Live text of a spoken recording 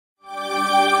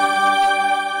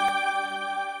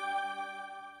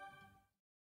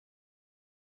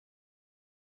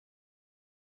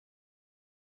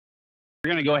We're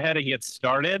going to go ahead and get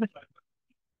started.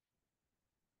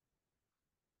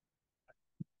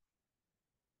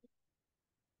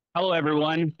 Hello,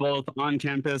 everyone, both on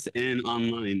campus and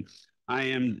online. I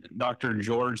am Dr.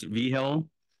 George Vigil,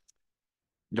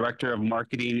 Director of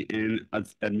Marketing and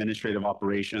Administrative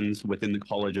Operations within the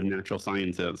College of Natural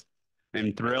Sciences.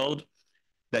 I'm thrilled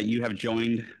that you have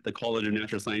joined the College of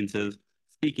Natural Sciences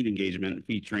speaking engagement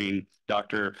featuring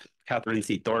Dr. Kathryn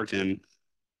C. Thornton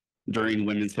during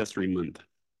Women's History Month,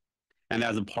 and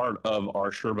as a part of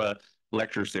our Scherba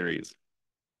Lecture Series.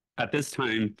 At this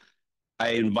time, I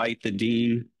invite the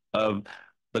Dean of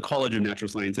the College of Natural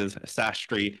Sciences,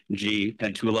 Sastry G.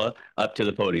 Pentula, up to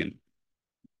the podium.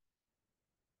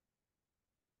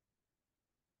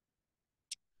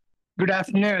 Good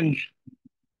afternoon.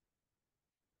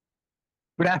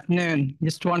 Good afternoon.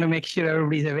 Just want to make sure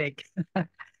everybody's awake.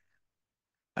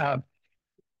 Can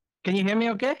you hear me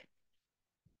okay?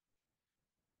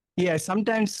 Yeah,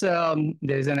 sometimes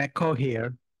there's an echo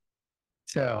here.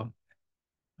 So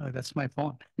that's my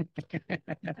phone.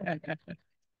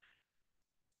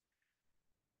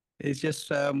 It's just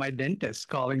my dentist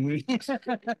calling me.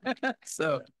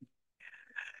 So,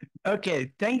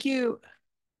 okay, thank you.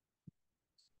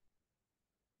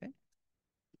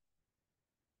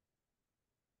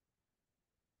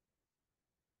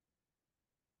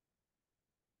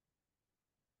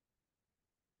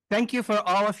 Thank you for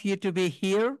all of you to be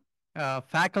here,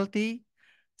 faculty,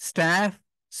 staff,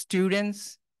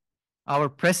 students, our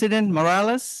President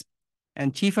Morales,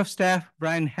 and Chief of Staff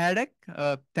Brian Haddock.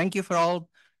 Thank you for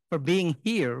being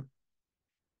here.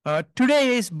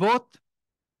 Today is both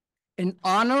an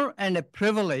honor and a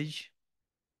privilege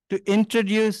to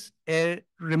introduce a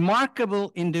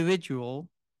remarkable individual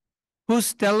whose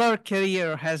stellar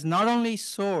career has not only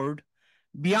soared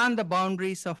beyond the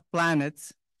boundaries of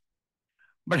planets,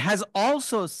 but has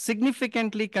also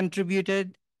significantly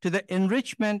contributed to the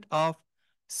enrichment of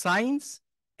science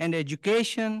and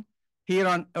education here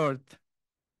on Earth.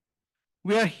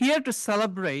 We are here to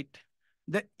celebrate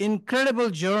the incredible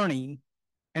journey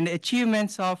and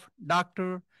achievements of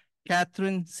Dr.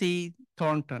 Kathryn C.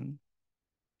 Thornton.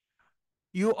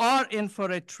 You are in for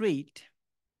a treat.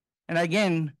 And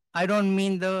again, I don't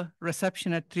mean the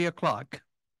reception at 3 o'clock.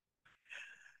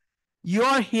 You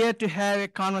are here to have a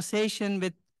conversation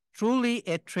with truly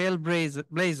a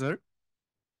trailblazer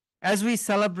as we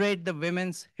celebrate the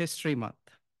Women's History Month.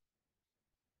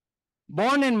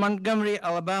 Born in Montgomery,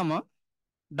 Alabama,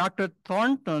 Dr.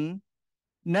 Thornton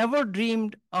never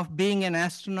dreamed of being an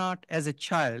astronaut as a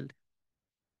child.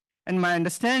 And my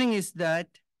understanding is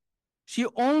that she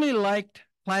only liked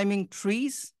climbing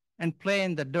trees and play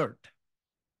in the dirt.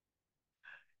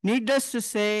 Needless to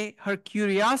say, her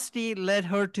curiosity led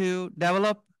her to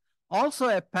develop also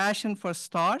a passion for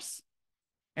stars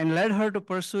and led her to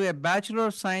pursue a Bachelor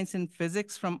of Science in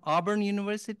Physics from Auburn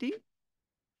University,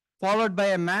 followed by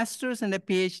a master's and a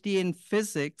PhD in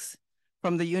physics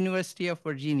from the University of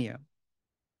Virginia.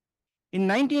 In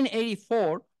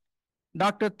 1984,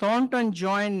 Dr. Thornton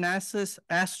joined NASA's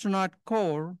astronaut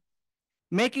corps,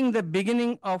 making the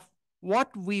beginning of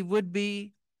what would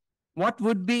be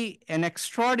an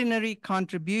extraordinary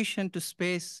contribution to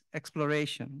space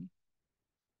exploration.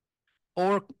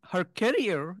 Over her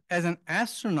career as an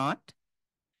astronaut,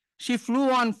 she flew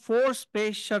on 4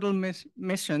 space shuttle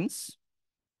missions,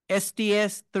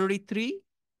 STS-33,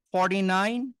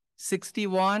 49,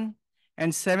 61,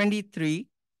 and 73,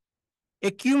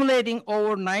 accumulating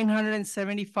over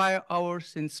 975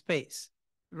 hours in space,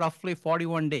 roughly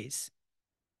 41 days.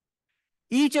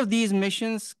 Each of these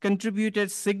missions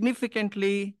contributed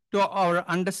significantly to our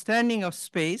understanding of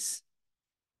space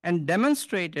and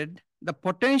demonstrated the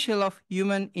potential of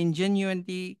human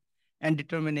ingenuity and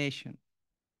determination.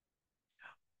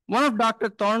 One of Dr.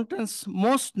 Thornton's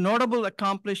most notable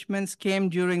accomplishments came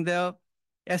during the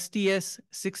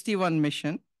STS-61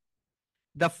 mission,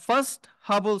 the first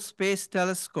Hubble Space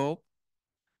Telescope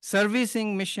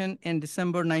servicing mission in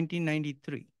December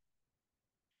 1993.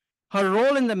 Her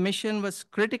role in the mission was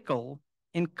critical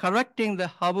in correcting the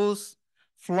Hubble's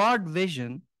flawed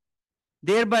vision,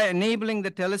 thereby enabling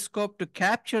the telescope to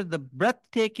capture the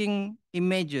breathtaking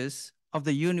images of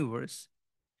the universe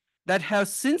that have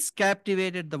since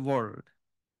captivated the world.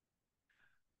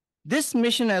 This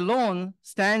mission alone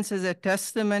stands as a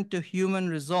testament to human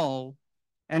resolve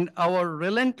and our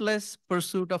relentless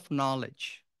pursuit of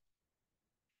knowledge.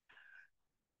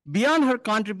 Beyond her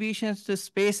contributions to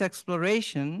space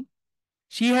exploration,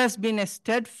 she has been a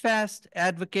steadfast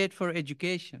advocate for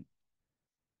education,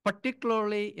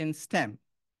 particularly in STEM.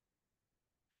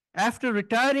 After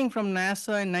retiring from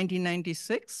NASA in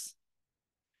 1996,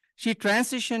 she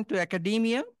transitioned to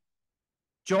academia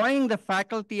joining the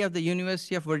faculty of the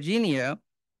University of Virginia.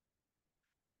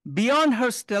 Beyond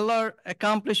her stellar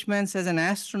accomplishments as an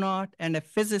astronaut and a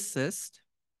physicist,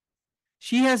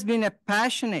 she has been a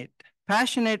passionate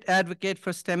advocate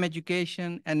for STEM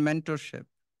education and mentorship.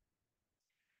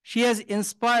 She has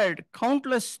inspired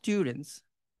countless students,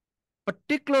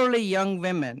 particularly young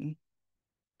women,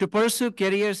 to pursue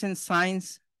careers in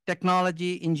science,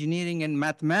 technology, engineering, and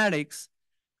mathematics,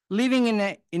 leaving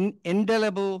an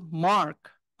indelible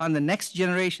mark on the next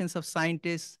generations of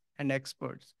scientists and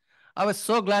experts. I was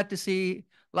so glad to see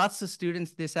lots of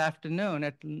students this afternoon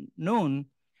at noon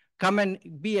come and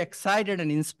be excited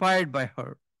and inspired by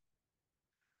her.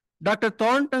 Dr.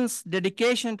 Thornton's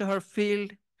dedication to her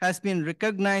field has been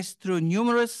recognized through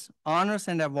numerous honors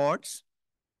and awards,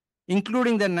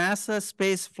 including the NASA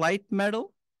Space Flight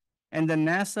Medal and the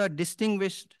NASA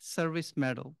Distinguished Service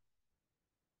Medal.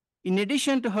 In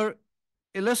addition to her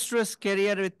illustrious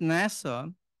career with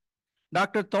NASA,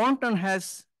 Dr. Thornton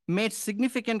has made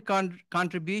significant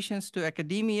contributions to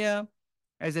academia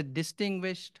as a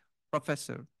distinguished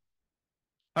professor.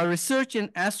 Her research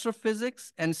in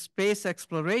astrophysics and space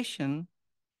exploration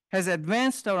has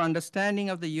advanced our understanding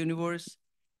of the universe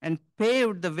and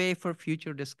paved the way for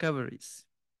future discoveries.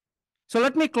 So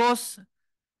let me close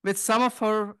with some of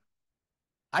her,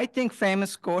 I think,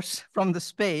 famous quotes from the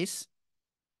space.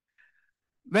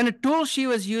 When a tool she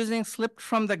was using slipped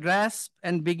from the grasp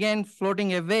and began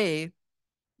floating away,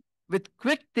 with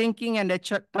quick thinking and a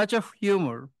touch of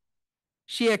humor,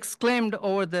 she exclaimed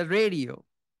over the radio,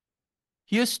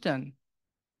 "Houston,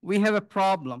 we have a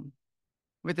problem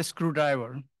with a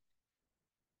screwdriver."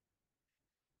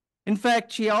 In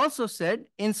fact, she also said,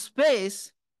 in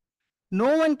space,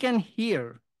 no one can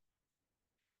hear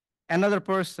another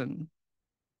person.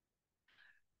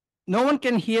 No one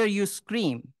can hear you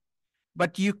scream,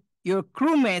 but your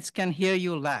crewmates can hear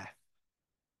you laugh.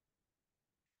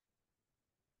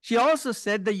 She also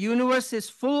said the universe is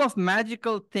full of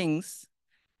magical things,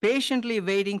 patiently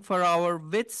waiting for our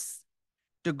wits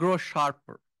to grow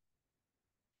sharper.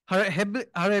 Her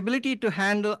ability to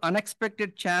handle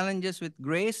unexpected challenges with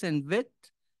grace and wit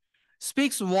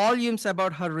speaks volumes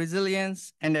about her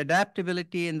resilience and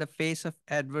adaptability in the face of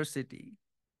adversity.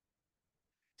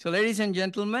 So, ladies and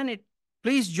gentlemen,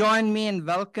 please join me in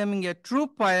welcoming a true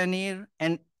pioneer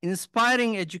and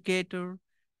inspiring educator,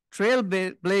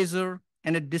 trailblazer,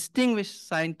 and a distinguished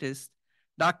scientist,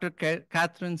 Dr.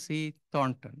 Kathryn C.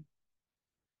 Thornton.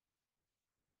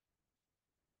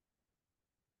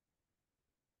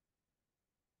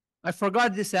 I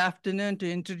forgot this afternoon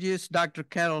to introduce Dr.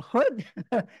 Carol Hood,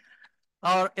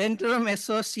 our interim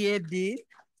associate dean.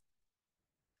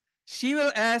 She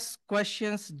will ask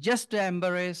questions just to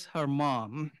embrace her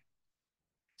mom.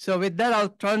 So with that, I'll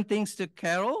turn things to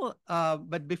Carol.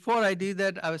 But before I do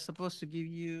that, I was supposed to give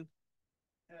you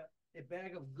a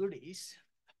bag of goodies.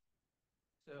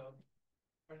 So,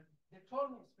 but they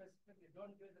told me specifically,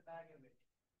 don't give the bag away.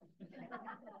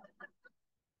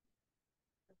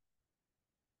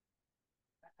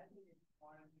 I think it's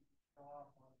important to show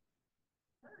off on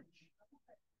church.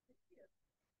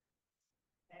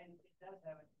 And it does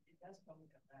come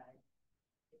with a bag.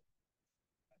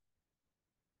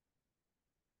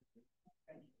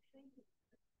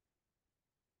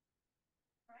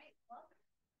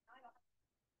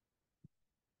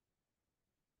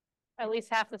 At least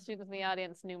half the students in the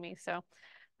audience knew me, so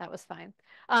that was fine.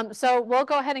 So we'll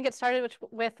go ahead and get started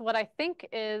with what I think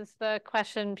is the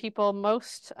question people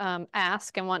most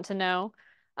ask and want to know.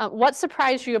 What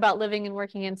surprised you about living and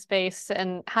working in space,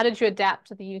 and how did you adapt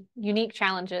to the unique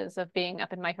challenges of being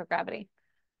up in microgravity?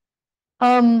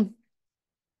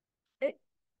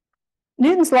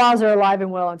 Newton's laws are alive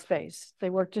and well in space. They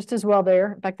work just as well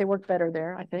there. In fact, they work better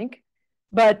there, I think.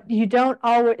 But you don't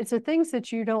always, it's the things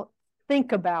that you don't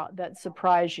think about that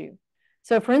surprise you.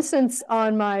 So for instance,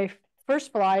 on my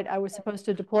first flight, I was supposed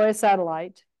to deploy a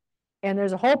satellite, and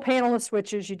there's a whole panel of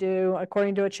switches you do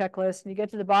according to a checklist, and you get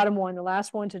to the bottom one, the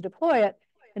last one to deploy it,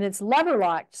 and it's lever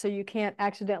locked, so you can't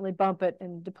accidentally bump it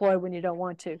and deploy when you don't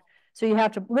want to. So you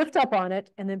have to lift up on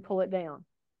it and then pull it down.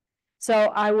 So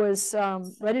I was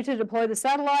ready to deploy the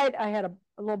satellite. I had a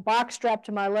little box strapped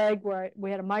to my leg where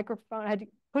we had a microphone. I had to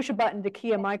push a button to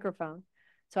key a microphone.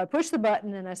 So I pushed the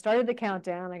button and I started the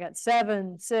countdown. I got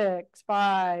 7, 6,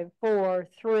 5, 4,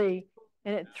 3.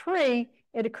 And at 3,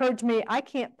 it occurred to me, I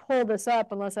can't pull this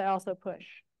up unless I also push,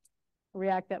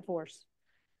 react that force.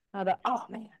 I thought, oh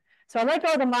man. So I let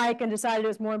go of the mic and decided it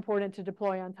was more important to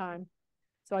deploy on time.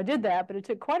 So I did that, but it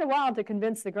took quite a while to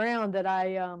convince the ground that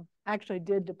I actually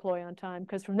did deploy on time,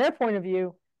 because from their point of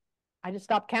view, I just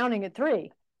stopped counting at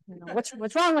 3. You know,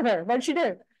 what's wrong with her? What did she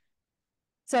do?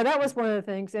 So that was one of the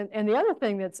things. And the other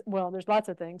thing that's, well, there's lots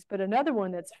of things, but another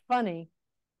one that's funny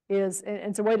is, and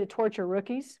it's a way to torture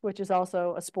rookies, which is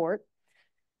also a sport,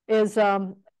 is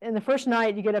in the first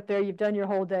night you get up there, you've done your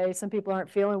whole day. Some people aren't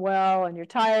feeling well and you're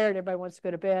tired. Everybody wants to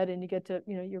go to bed, and you get to,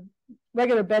 you know, your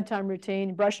regular bedtime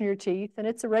routine, brushing your teeth. And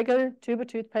it's a regular tube of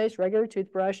toothpaste, regular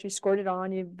toothbrush. You squirt it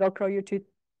on, you Velcro your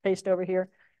toothpaste over here.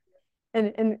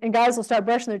 And guys will start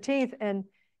brushing their teeth, and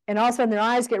all of a sudden their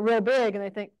eyes get real big and they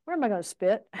think, where am I going to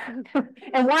spit?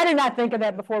 And why did I not think of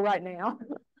that before right now?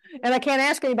 And I can't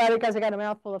ask anybody because I got a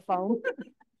mouthful of foam.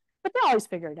 But they always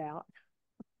figure it out.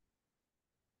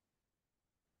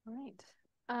 All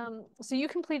right. So you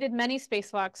completed many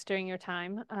spacewalks during your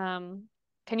time.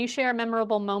 Can you share a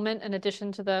memorable moment in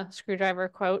addition to the screwdriver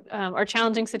quote, or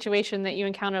challenging situation that you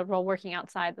encountered while working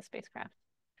outside the spacecraft?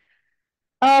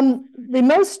 The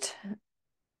most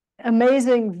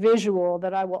amazing visual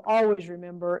that I will always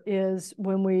remember is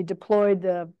when we deployed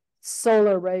the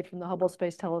solar array from the Hubble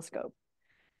Space Telescope.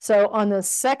 So on the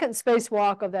second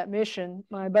spacewalk of that mission,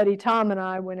 my buddy Tom and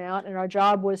I went out, and our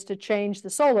job was to change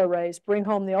the solar arrays, bring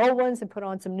home the old ones and put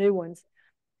on some new ones.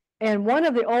 And one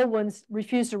of the old ones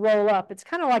refused to roll up. It's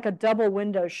kind of like a double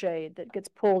window shade that gets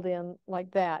pulled in like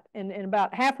that. And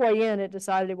about halfway in, it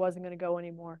decided it wasn't going to go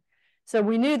anymore. So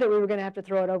we knew that we were going to have to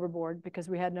throw it overboard because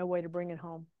we had no way to bring it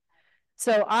home.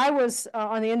 So I was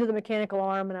on the end of the mechanical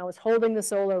arm, and I was holding the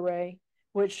solar array,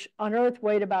 which on Earth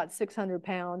weighed about 600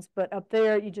 pounds, but up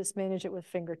there you just manage it with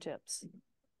fingertips.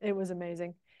 It was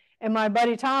amazing. And my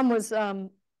buddy Tom was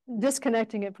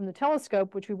disconnecting it from the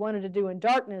telescope, which we wanted to do in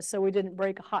darkness so we didn't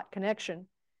break a hot connection.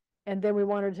 And then we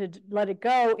wanted to let it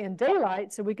go in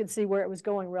daylight so we could see where it was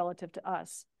going relative to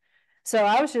us. So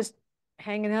I was just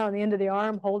hanging out on the end of the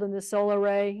arm, holding the solar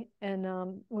array. And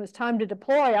when it was time to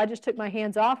deploy, I just took my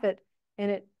hands off it, and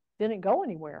it didn't go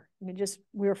anywhere. I mean,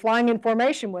 we were flying in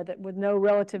formation with it with no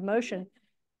relative motion.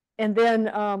 And then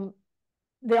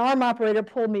the arm operator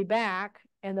pulled me back,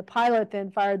 and the pilot then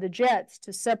fired the jets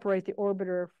to separate the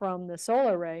orbiter from the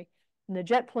solar array. And the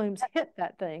jet plumes hit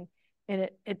that thing, and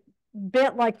it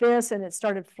bent like this, and it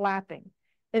started flapping.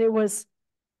 And it was,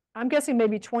 I'm guessing,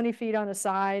 maybe 20 feet on a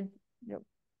side, you know,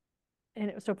 and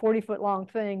it was a 40-foot long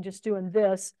thing just doing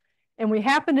this. And we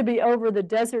happened to be over the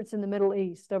deserts in the Middle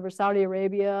East, over Saudi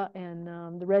Arabia and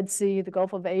the Red Sea, the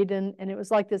Gulf of Aden. And it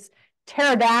was like this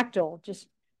pterodactyl just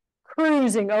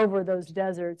cruising over those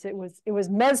deserts. It was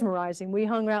mesmerizing. We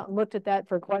hung out and looked at that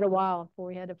for quite a while before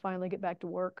we had to finally get back to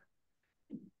work,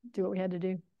 do what we had to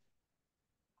do.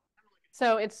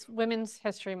 So it's Women's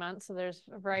History Month, so there's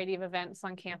a variety of events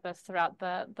on campus throughout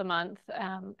the month.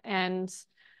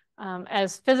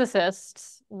 As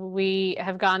physicists, we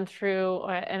have gone through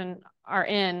and are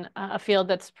in a field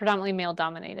that's predominantly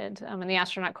male-dominated, and the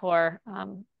astronaut corps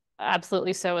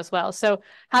absolutely so as well. So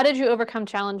how did you overcome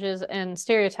challenges and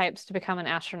stereotypes to become an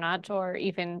astronaut or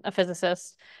even a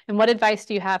physicist? And what advice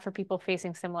do you have for people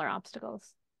facing similar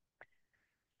obstacles?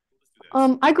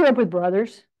 I grew up with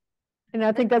brothers. And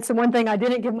I think that's the one thing I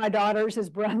didn't give my daughters as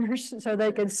brothers, so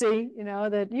they could see, you know,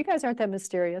 that you guys aren't that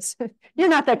mysterious. You're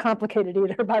not that complicated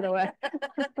either, by the way.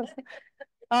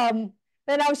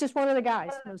 And I was just one of the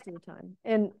guys most of the time.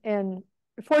 And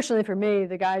fortunately for me,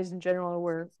 the guys in general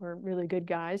were really good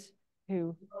guys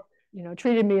who, you know,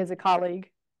 treated me as a colleague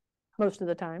most of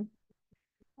the time.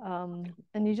 And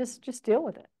you just deal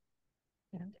with it.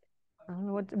 Yeah. I don't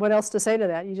know what else to say to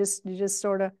that. You just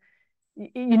sort of,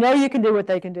 you know, you can do what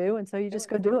they can do, and so you just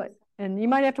go do it. And you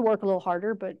might have to work a little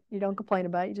harder, but you don't complain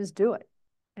about it. You just do it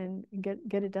and get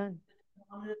it done.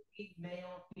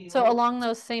 So along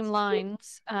those same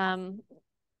lines,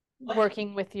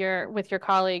 working with your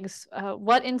colleagues,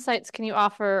 what insights can you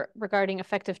offer regarding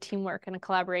effective teamwork and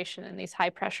collaboration in these high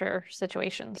pressure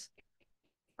situations?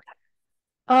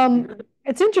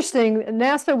 It's interesting.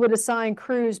 NASA would assign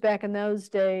crews back in those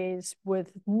days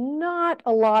with not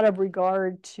a lot of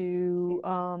regard to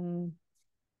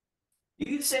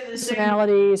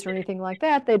personalities or anything like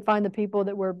that. They'd find the people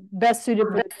that were best suited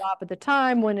for the job at the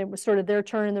time when it was sort of their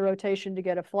turn in the rotation to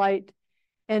get a flight.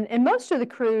 And most of the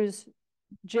crews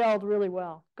gelled really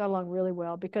well, got along really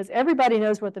well, because everybody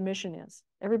knows what the mission is.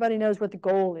 Everybody knows what the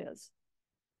goal is.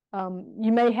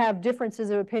 You may have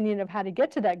differences of opinion of how to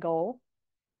get to that goal.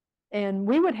 And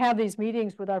we would have these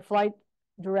meetings with our flight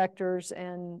directors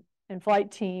and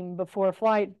flight team before a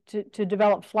flight to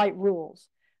develop flight rules.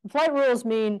 And flight rules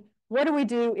mean, what do we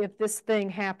do if this thing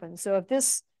happens? So if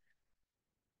this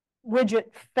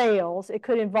widget fails, it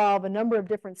could involve a number of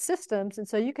different systems. And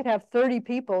so you could have 30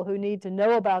 people who need to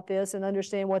know about this and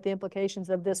understand what the implications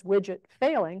of this widget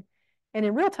failing. And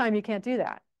in real time, you can't do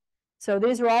that. So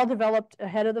these are all developed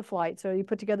ahead of the flight. So you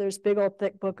put together this big old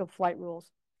thick book of flight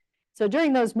rules. So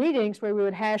during those meetings where we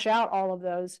would hash out all of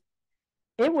those,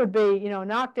 it would be, you know,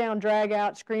 knock down, drag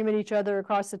out, scream at each other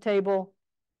across the table.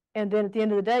 And then at the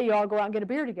end of the day, you all go out and get a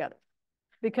beer together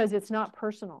because it's not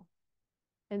personal.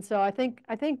 And so I think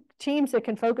teams that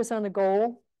can focus on the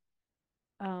goal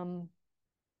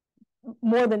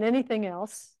more than anything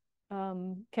else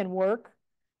can work.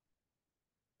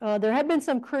 There have been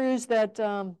some crews that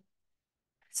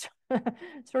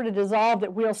sort of dissolved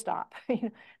at wheel stop.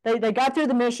 They got through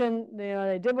the mission,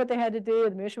 they did what they had to do,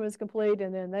 the mission was complete,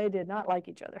 and then they did not like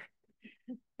each other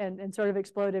and sort of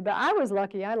exploded. But I was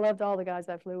lucky. I loved all the guys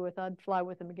I flew with. I'd fly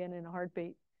with them again in a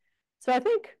heartbeat. So I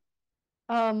think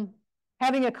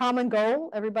having a common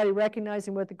goal, everybody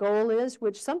recognizing what the goal is,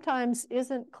 which sometimes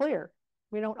isn't clear.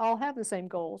 We don't all have the same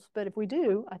goals, but if we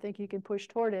do, I think you can push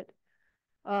toward it.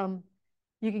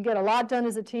 You can get a lot done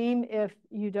as a team if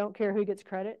you don't care who gets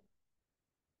credit,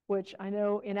 which I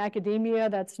know in academia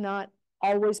that's not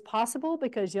always possible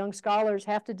because young scholars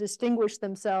have to distinguish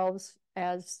themselves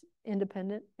as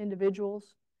independent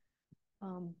individuals.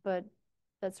 But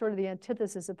that's sort of the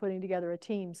antithesis of putting together a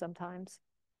team sometimes.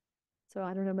 So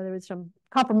I don't know whether there's some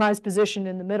compromised position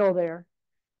in the middle there.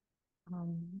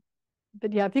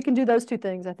 But yeah, if you can do those two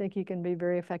things, I think you can be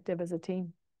very effective as a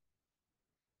team.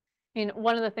 I mean,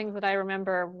 one of the things that I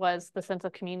remember was the sense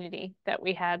of community that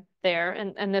we had there.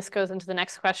 And this goes into the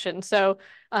next question. So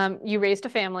you raised a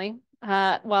family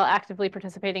while actively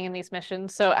participating in these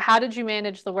missions. So how did you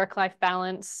manage the work-life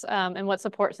balance and what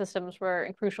support systems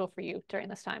were crucial for you during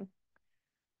this time?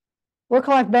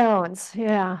 Work-life balance,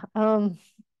 yeah.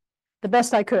 The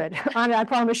best I could. I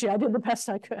promise you, I did the best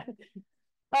I could.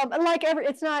 Like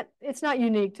it's not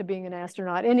unique to being an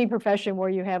astronaut. Any profession where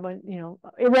you have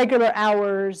irregular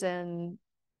hours and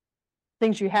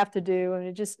things you have to do,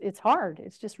 and it's hard.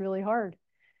 It's just really hard.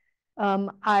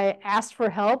 I asked for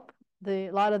help. A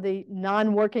lot of the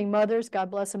non-working mothers, God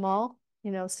bless them all,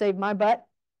 saved my butt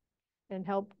and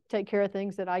helped take care of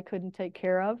things that I couldn't take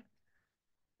care of.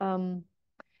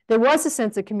 There was a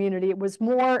sense of community. It was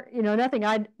more, nothing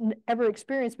I'd ever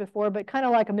experienced before, but kind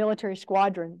of like a military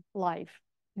squadron life.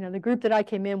 The group that I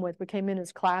came in with, we came in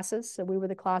as classes. So we were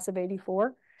the class of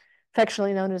 '84,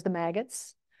 affectionately known as the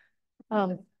maggots.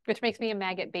 Which makes me a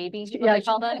maggot baby. Yeah, they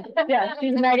called it. Yeah,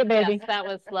 she's a maggot baby. Yes, that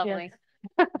was lovely.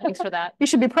 Yeah. Thanks for that. You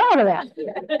should be proud of that.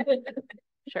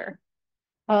 Sure.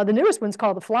 The newest one's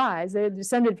called the flies. They're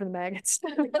descended from the maggots.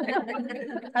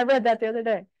 I read that the other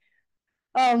day.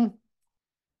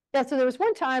 Yeah, so there was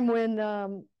one time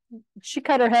when she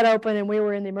cut her head open and we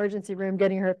were in the emergency room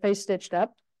getting her face stitched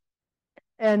up.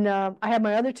 And I had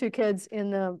my other two kids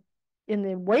in the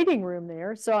waiting room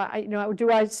there. So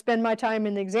do I spend my time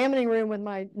in the examining room with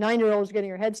my 9-year-olds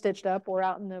getting her head stitched up or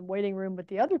out in the waiting room with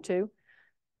the other two?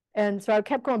 And so I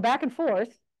kept going back and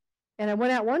forth. And I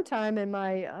went out one time and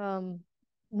my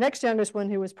next youngest one,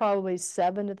 who was probably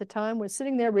 7 at the time, was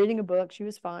sitting there reading a book. She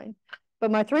was fine. But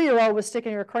my 3-year-old was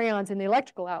sticking her crayons in the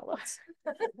electrical outlets.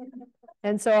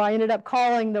 And so I ended up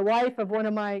calling the wife of one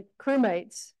of my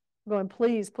crewmates, going,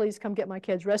 please come get my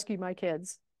kids, rescue my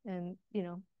kids. And,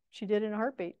 she did in a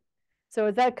heartbeat. So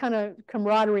it's that kind of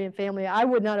camaraderie and family. I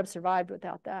would not have survived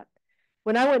without that.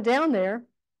 When I went down there,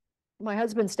 my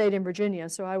husband stayed in Virginia.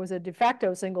 So I was a de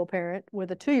facto single parent with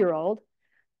a 2-year-old.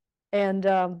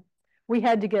 And we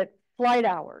had to get flight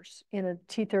hours in a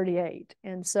T-38.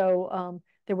 And so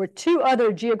there were 2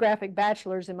 other geographic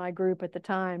bachelors in my group at the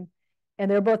time.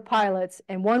 And they're both pilots.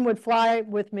 And one would fly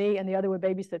with me and the other would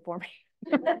babysit for me.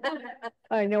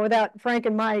 I know without Frank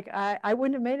and Mike, I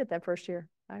wouldn't have made it that first year.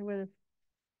 I would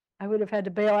have had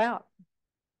to bail out.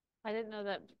 I didn't know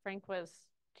that Frank was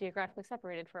geographically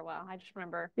separated for a while. I just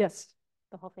remember the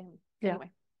whole family. Yeah.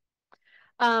 Anyway.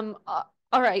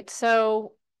 All right.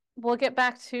 So we'll get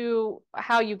back to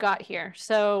how you got here.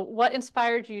 So what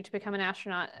inspired you to become an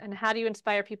astronaut, and how do you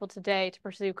inspire people today to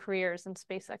pursue careers in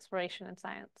space exploration and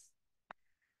science?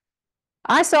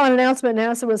 I saw an announcement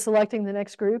NASA was selecting the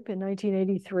next group in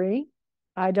 1983.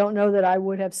 I don't know that I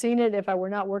would have seen it if I were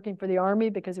not working for the Army,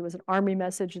 because it was an Army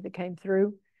message that came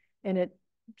through and it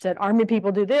said, Army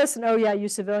people do this. And oh yeah, you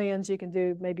civilians, you can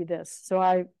do maybe this. So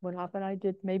I went off and I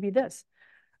did maybe this.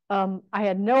 I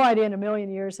had no idea in a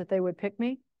million years that they would pick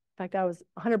me. In fact, I was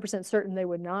 100% certain they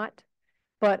would not.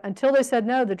 But until they said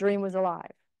no, the dream was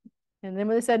alive. And then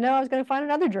when they said no, I was going to find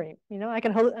another dream. I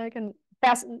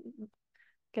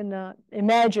can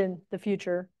imagine the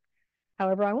future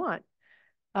however I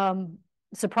want.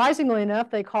 Surprisingly enough,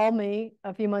 they called me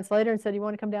a few months later and said, you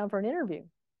want to come down for an interview?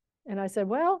 And I said,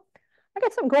 well, I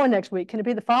got something going next week. Can it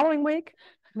be the following week?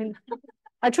 I mean,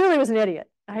 I truly was an idiot.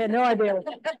 I had no idea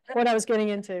what I was getting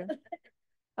into.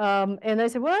 And they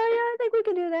said, well, yeah, I think we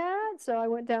can do that. So I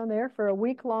went down there for a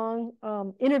week-long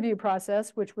interview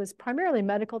process, which was primarily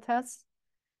medical tests,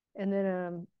 and then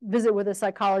a visit with a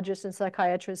psychologist and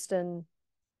psychiatrist and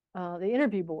the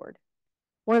interview board.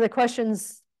 One of the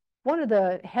questions one of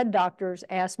the head doctors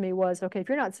asked me was, okay, if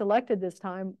you're not selected this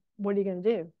time, what are you going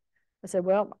to do? I said,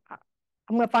 well,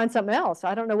 I'm going to find something else.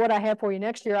 I don't know what I have for you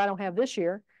next year. I don't have this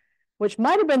year, which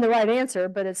might have been the right answer,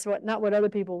 but it's not what other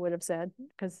people would have said,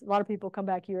 because a lot of people come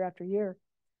back year after year.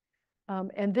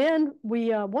 And then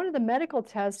one of the medical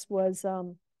tests was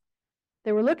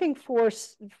they were looking for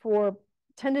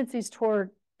tendencies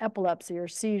toward epilepsy or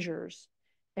seizures.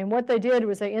 And what they did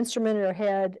was they instrumented our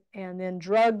head and then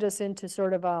drugged us into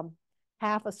sort of a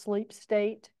half asleep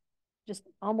state, just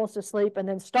almost asleep, and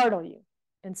then startle you.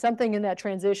 And something in that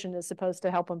transition is supposed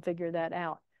to help them figure that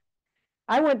out.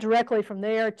 I went directly from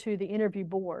there to the interview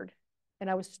board, and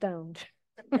I was stoned.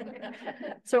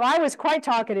 So I was quite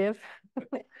talkative,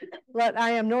 but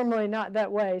I am normally not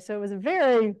that way. So it was a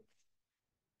very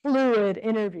fluid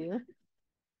interview.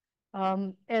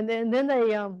 And then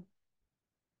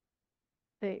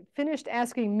they finished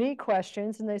asking me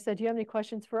questions, and they said, do you have any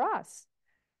questions for us?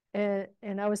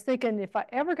 And I was thinking, if I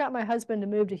ever got my husband to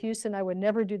move to Houston, I would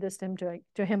never do this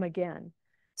to him again.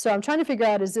 So I'm trying to figure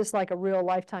out, is this like a real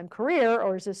lifetime career,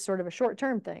 or is this sort of a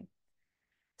short-term thing?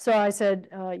 So I said,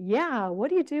 yeah, what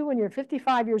do you do when you're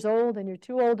 55 years old and you're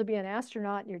too old to be an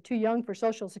astronaut and you're too young for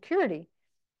Social Security?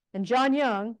 And John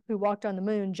Young, who walked on the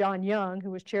moon, John Young, who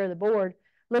was chair of the board,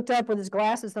 looked up with his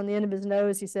glasses on the end of his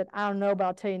nose. He said, I don't know, but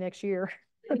I'll tell you next year.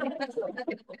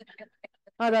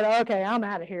 I thought, okay, I'm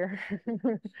out of here.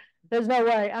 There's no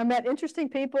way. I met interesting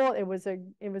people. It was a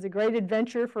great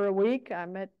adventure for a week. I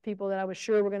met people that I was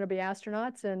sure were going to be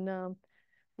astronauts, and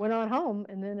went on home.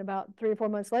 And then about 3 or 4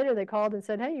 months later, they called and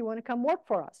said, hey, you want to come work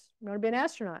for us? You want to be an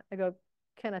astronaut? I go,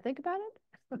 can I think about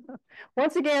it?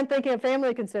 Once again, thinking of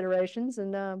family considerations.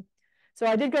 And so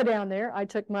I did go down there. I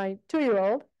took my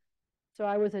 2-year-old. So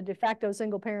I was a de facto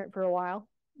single parent for a while,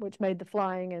 which made the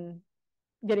flying and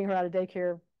getting her out of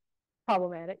daycare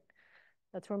problematic.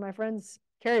 That's where my friends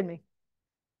carried me.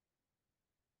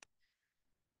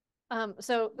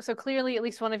 So clearly at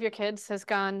least one of your kids has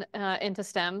gone into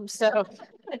STEM. So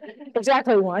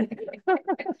exactly one.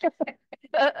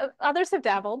 Others have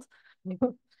dabbled.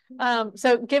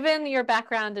 So given your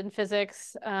background in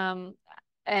physics and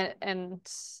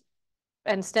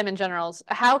STEM in general,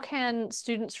 how can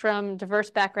students from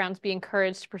diverse backgrounds be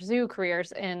encouraged to pursue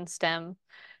careers in STEM?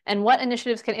 And what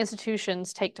initiatives can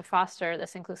institutions take to foster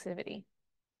this inclusivity?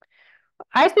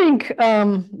 I think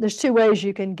there's 2 ways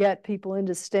you can get people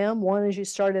into STEM. One is you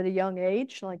start at a young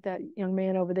age, like that young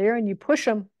man over there, and you push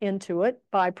them into it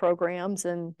by programs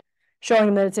and showing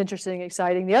them that it's interesting and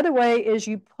exciting. The other way is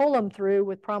you pull them through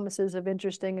with promises of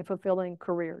interesting and fulfilling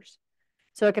careers.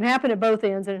 So it can happen at both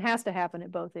ends, and it has to happen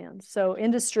at both ends. So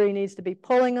industry needs to be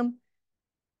pulling them.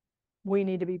 We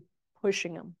need to be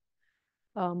pushing them.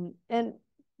 And,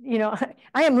 you know,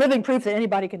 I am living proof that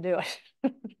anybody can do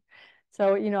it.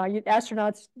 So, you know,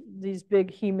 astronauts, these big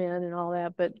he-men and all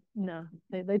that, but no,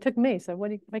 they took me. So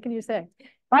what can you say? If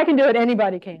I can do it,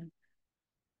 anybody can.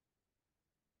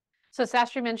 So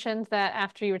Sastry mentioned that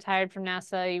after you retired from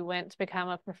NASA, you went to become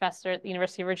a professor at the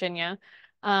University of Virginia.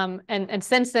 And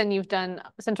since then,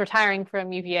 since retiring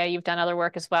from UVA, you've done other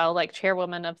work as well, like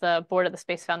chairwoman of the board of the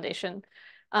Space Foundation.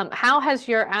 How has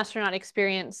your astronaut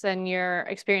experience and your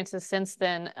experiences since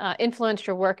then influenced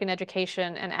your work in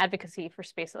education and advocacy for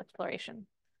space exploration?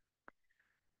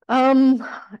 You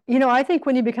know, I think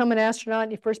when you become an astronaut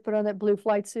and you first put on that blue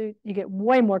flight suit, you get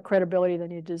way more credibility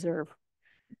than you deserve.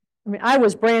 I mean, I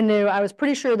was brand new. I was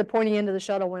pretty sure the pointy end of the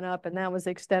shuttle went up, and that was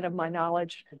the extent of my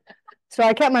knowledge. So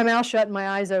I kept my mouth shut and my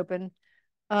eyes open.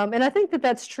 And I think that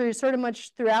that's true sort of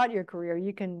much throughout your career.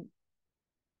 You can,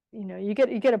 you know, you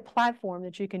get a platform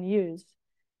that you can use.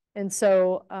 And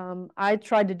so I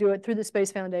tried to do it through the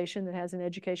Space Foundation that has an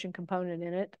education component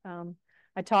in it.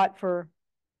 I taught for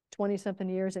 20-something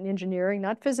years in engineering,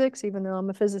 not physics, even though I'm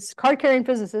a card-carrying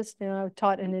physicist. You know, I've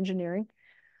taught in engineering.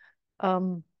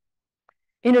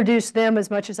 Introduced them as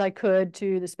much as I could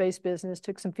to the space business,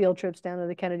 took some field trips down to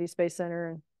the Kennedy Space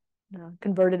Center and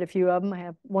converted a few of them. I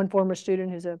have one former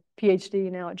student who's a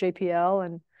PhD now at JPL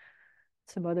and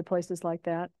some other places like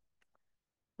that.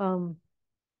 Done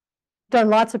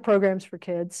lots of programs for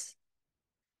kids.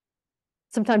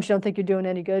 Sometimes you don't think you're doing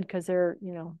any good because they're,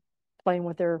 you know, playing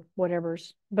with their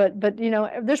whatevers. But you know,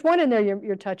 there's one in there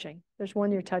you're touching. There's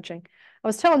one you're touching. I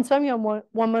was telling some young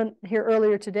woman here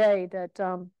earlier today that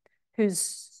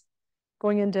who's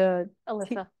going into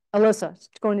Alyssa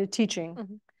going to teaching.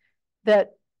 Mm-hmm.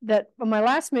 that on my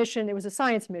last mission, it was a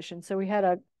science mission. So we had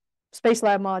a Space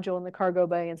Lab module in the cargo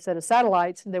bay instead of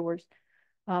satellites. And there were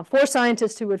 4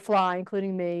 scientists who would fly,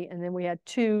 including me, and then we had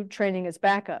 2 training as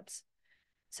backups.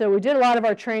 So we did a lot of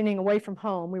our training away from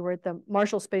home. We were at the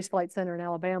Marshall Space Flight Center in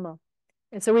Alabama.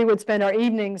 And so we would spend our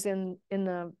evenings in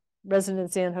the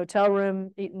Residence Inn hotel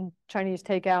room, eating Chinese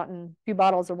takeout and a few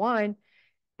bottles of wine.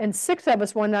 And 6 of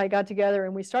us one night got together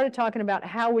and we started talking about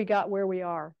how we got where we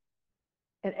are.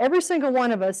 And every single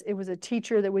one of us, it was a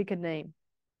teacher that we could name.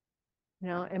 You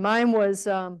know, and mine was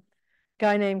a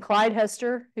guy named Clyde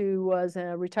Hester, who was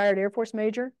a retired Air Force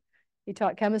major. He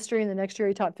taught chemistry, and the next year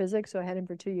he taught physics, so I had him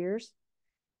for 2 years.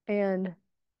 And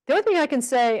the only thing I can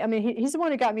say, I mean, he's the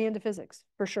one who got me into physics,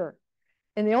 for sure.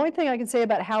 And the only thing I can say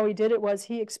about how he did it was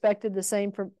he expected the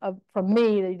same from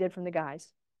me that he did from the guys.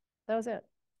 That was it.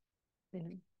 You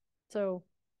know? So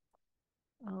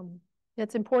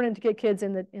it's important to get kids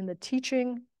in the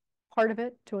teaching part of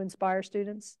it to inspire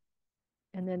students,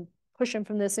 and then push them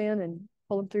from this end and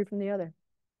pull them through from the other.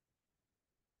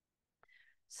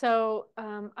 So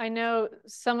I know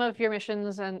some of your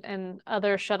missions and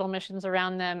other shuttle missions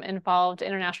around them involved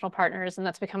international partners, and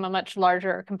that's become a much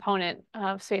larger component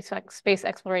of space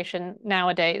exploration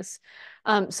nowadays.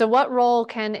 So what role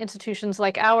can institutions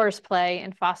like ours play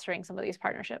in fostering some of these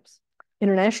partnerships?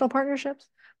 International partnerships?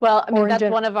 Well, I mean, that's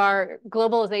one of our,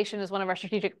 globalization is one of our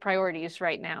strategic priorities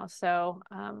right now. So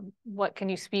what can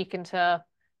you speak into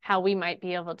how we might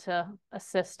be able to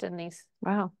assist in these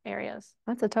areas?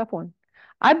 That's a tough one.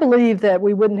 I believe that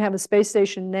we wouldn't have a space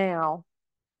station now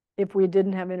if we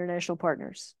didn't have international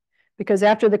partners. Because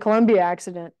after the Columbia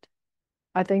accident,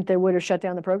 I think they would have shut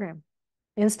down the program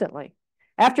instantly.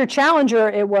 After Challenger,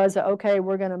 it was, okay,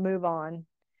 we're going to move on.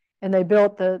 And they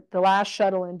built the last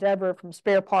shuttle Endeavour from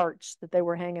spare parts that they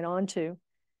were hanging on to.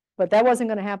 But that wasn't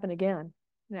going to happen again.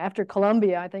 After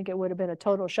Columbia, I think it would have been a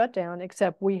total shutdown,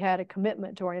 except we had a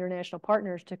commitment to our international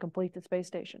partners to complete the space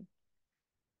station.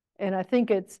 And I think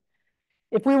it's,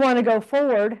 if we want to go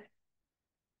forward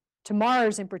to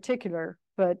Mars in particular,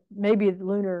 but maybe the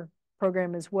lunar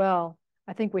program as well,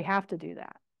 I think we have to do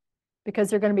that. Because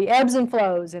there are going to be ebbs and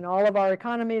flows in all of our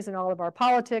economies and all of our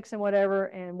politics and whatever.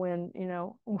 And when, you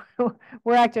know,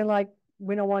 we're acting like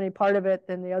we don't want any part of it,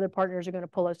 then the other partners are going to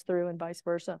pull us through and vice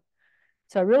versa.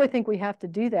 So I really think we have to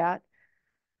do that.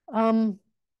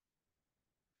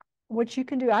 What you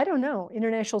can do, I don't know.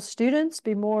 International students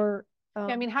be more. Yeah,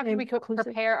 I mean, how can we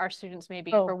prepare our students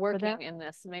maybe for working in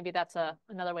this? Maybe that's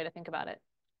another way to think about it.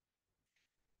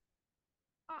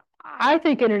 I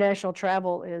think international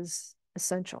travel is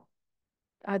essential.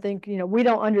 I think, you know, we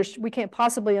can't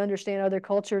possibly understand other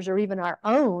cultures or even our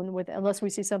own unless we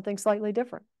see something slightly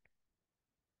different.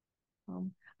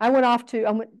 I went off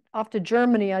to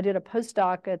Germany. I did a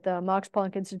postdoc at the Max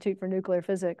Planck Institute for Nuclear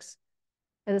Physics.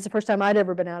 And it's the first time I'd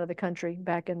ever been out of the country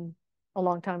back in a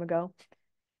long time ago.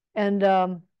 And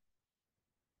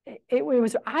it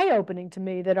was eye-opening to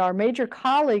me that our major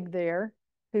colleague there,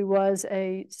 who was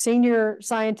a senior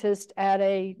scientist at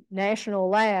a national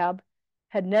lab,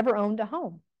 had never owned a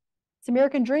home. It's the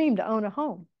American dream to own a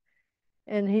home.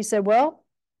 And he said, well,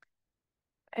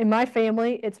 in my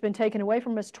family, it's been taken away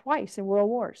from us twice in world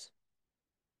wars.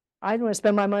 I don't want to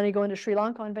spend my money going to Sri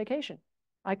Lanka on vacation.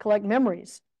 I collect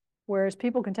memories, whereas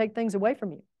people can take things away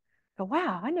from you. Go,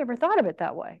 wow, I never thought of it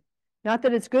that way. Not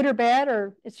that it's good or bad,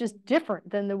 or it's just different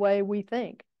than the way we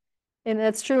think. And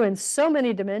that's true in so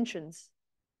many dimensions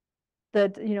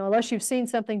that, you know, unless you've seen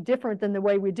something different than the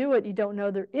way we do it, you don't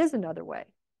know there is another way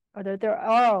or that there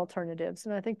are alternatives.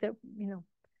 And I think that, you know,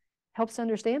 helps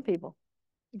understand people.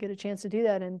 You get a chance to do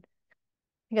that. And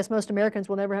I guess most Americans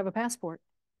will never have a passport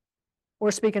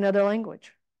or speak another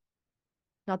language.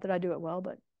 Not that I do it well,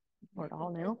 but or at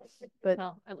all now. But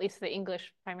well, at least the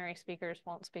English primary speakers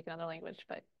won't speak another language,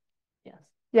 but yes.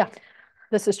 Yeah,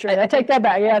 this is true. I take that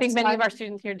back. Yeah, I think many of our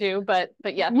students here do, but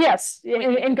yeah. Yes,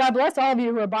 and God bless all of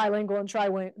you who are bilingual and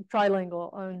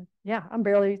trilingual. Yeah, I'm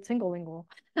barely single lingual.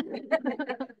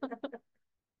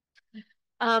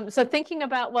 So thinking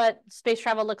about what space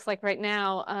travel looks like right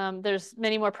now, there's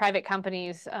many more private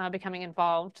companies becoming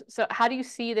involved. So how do you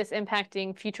see this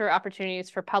impacting future opportunities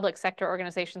for public sector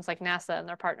organizations like NASA and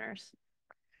their partners?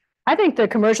 I think the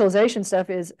commercialization stuff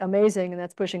is amazing, and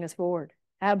that's pushing us forward.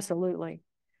 Absolutely.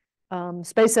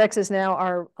 SpaceX is now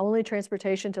our only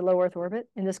transportation to low Earth orbit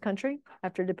in this country,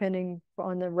 after depending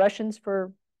on the Russians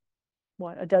for,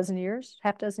 what, half dozen years?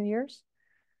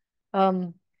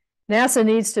 NASA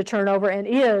needs to turn over, and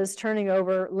is turning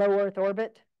over, low Earth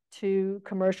orbit to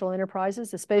commercial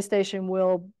enterprises. The space station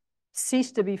will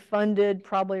cease to be funded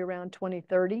probably around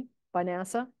 2030 by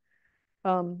NASA.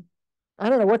 I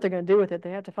don't know what they're going to do with it.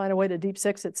 They have to find a way to deep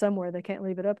six it somewhere. They can't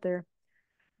leave it up there.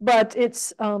 But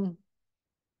it's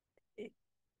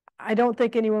I don't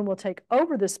think anyone will take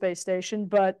over the space station,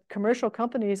 but commercial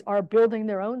companies are building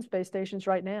their own space stations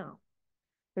right now.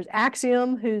 There's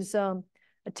Axiom, who's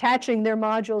attaching their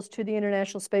modules to the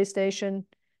International Space Station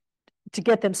to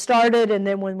get them started, and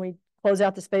then when we close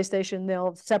out the space station,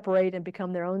 they'll separate and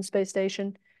become their own space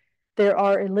station. There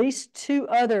are at least 2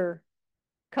 other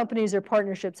companies or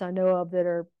partnerships I know of that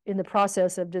are in the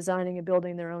process of designing and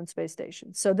building their own space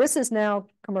station. So this is now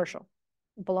commercial.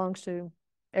 It belongs to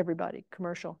everybody,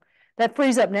 commercial. That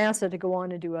frees up NASA to go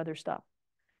on and do other stuff,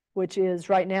 which is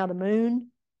right now the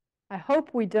moon. I hope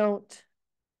we don't,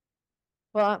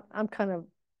 well, I'm kind of,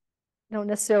 don't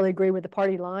necessarily agree with the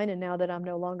party line, and now that I'm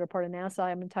no longer part of NASA,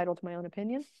 I'm entitled to my own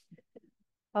opinion.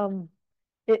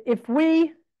 If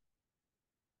we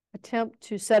attempt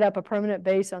to set up a permanent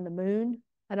base on the moon,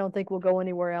 I don't think we'll go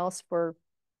anywhere else for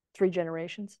 3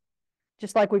 generations.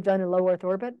 Just like we've done in low Earth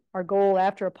orbit. Our goal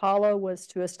after Apollo was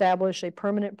to establish a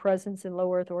permanent presence in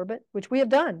low Earth orbit, which we have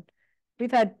done.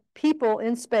 We've had people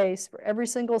in space for every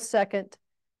single second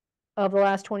of the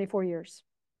last 24 years.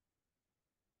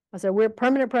 I said, we're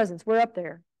permanent presence, we're up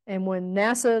there. And when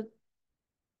NASA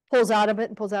pulls out of it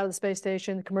and pulls out of the space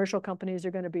station, the commercial companies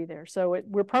are going to be there. So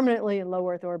we're permanently in low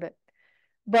Earth orbit.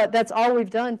 But that's all we've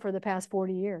done for the past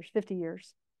 40 years, 50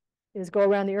 years, is go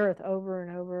around the Earth over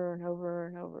and over and over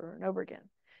and over and over again.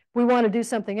 If we want to do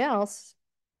something else,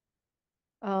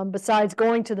 besides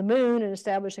going to the moon and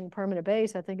establishing a permanent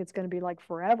base, I think it's going to be like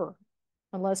forever,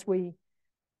 unless we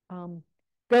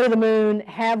go to the moon,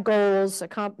 have goals,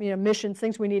 missions,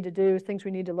 things we need to do, things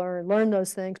we need to learn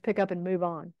those things, pick up and move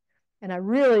on. And I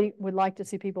really would like to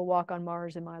see people walk on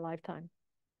Mars in my lifetime.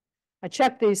 I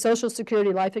checked the Social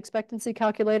Security life expectancy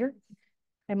calculator,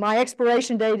 and my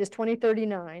expiration date is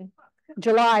 2039,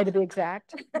 July to be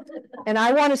exact. And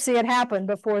I want to see it happen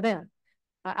before then.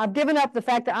 I've given up the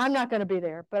fact that I'm not going to be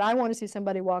there, but I want to see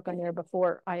somebody walk on there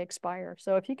before I expire.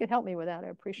 So if you could help me with that, I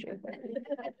appreciate that.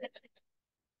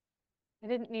 I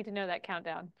didn't need to know that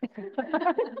countdown.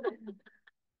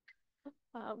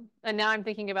 And now I'm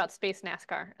thinking about space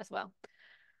NASCAR as well.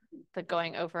 The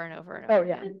going over and over and over. Oh,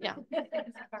 yeah. Yeah.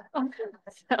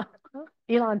 So,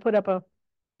 Elon put up a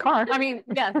car. I mean,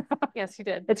 yes, yes, you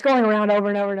did. It's going around over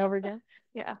and over and over again.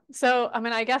 Yeah. So, I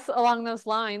mean, I guess along those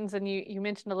lines, and you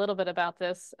mentioned a little bit about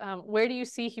this, where do you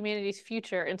see humanity's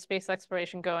future in space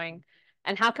exploration going?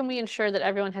 And how can we ensure that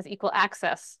everyone has equal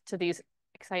access to these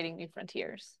exciting new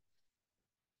frontiers?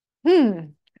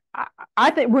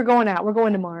 I think we're going out. We're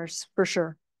going to Mars for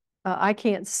sure. I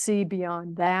can't see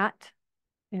beyond that.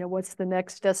 You know, what's the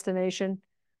next destination?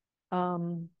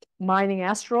 Mining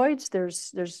asteroids.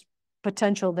 There's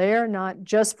potential there, not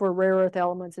just for rare earth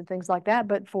elements and things like that,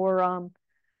 but for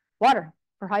water,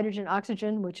 for hydrogen,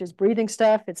 oxygen, which is breathing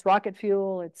stuff. It's rocket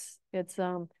fuel. It's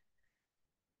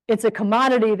a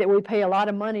commodity that we pay a lot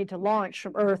of money to launch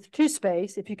from Earth to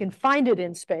space. If you can find it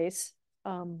in space,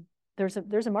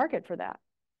 there's a market for that.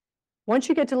 Once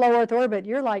you get to low Earth orbit,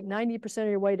 you're like 90% of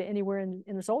your way to anywhere in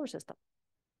the solar system,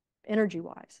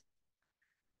 energy-wise.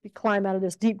 You climb out of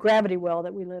this deep gravity well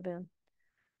that we live in.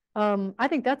 I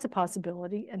think that's a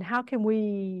possibility. And how can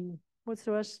we,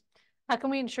 how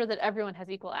can we ensure that everyone has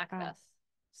equal access?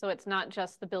 So it's not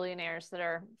just the billionaires that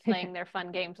are playing their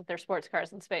fun games with their sports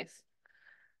cars in space.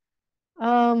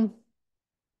 Well,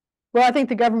 I think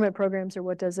the government programs are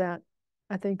what does that.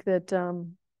 I think that,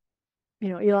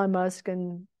 Elon Musk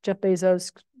and Jeff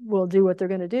Bezos will do what they're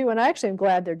going to do. And I actually am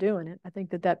glad they're doing it. I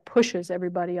think that pushes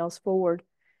everybody else forward.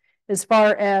 As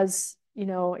far as,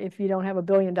 if you don't have $1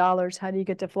 billion, how do you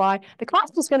get to fly? The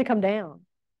cost is going to come down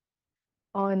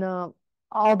on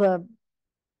all the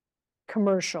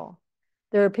commercial.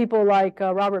 There are people like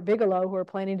Robert Bigelow who are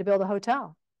planning to build a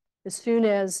hotel. As soon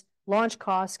as launch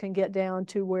costs can get down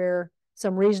to where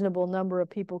some reasonable number of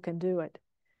people can do it.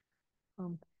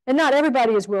 And not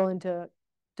everybody is willing to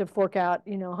fork out,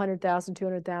 100,000,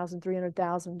 200,000,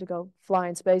 300,000 to go fly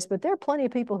in space, but there are plenty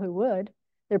of people who would.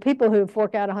 There are people who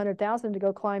fork out 100,000 to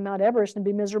go climb Mount Everest and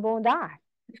be miserable and die.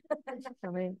 I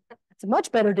mean, it's a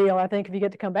much better deal, I think, if you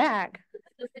get to come back.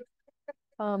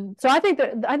 So I think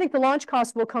the launch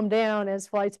costs will come down as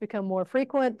flights become more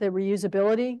frequent. The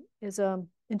reusability is an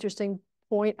interesting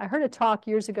point. I heard a talk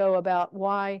years ago about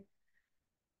why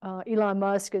Elon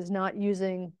Musk is not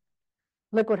using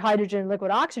liquid hydrogen, liquid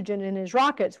oxygen in his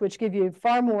rockets, which give you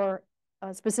far more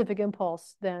specific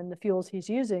impulse than the fuels he's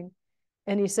using.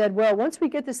 And he said, well, once we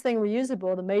get this thing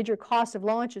reusable, the major cost of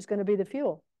launch is going to be the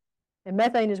fuel. And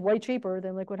methane is way cheaper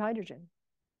than liquid hydrogen.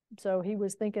 So he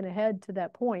was thinking ahead to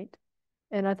that point.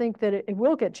 And I think that it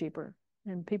will get cheaper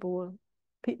and people will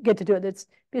get to do it. It's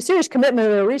a serious commitment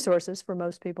of their resources for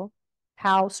most people,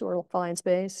 house or fly in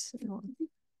space.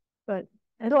 But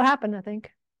It'll happen, I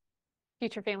think.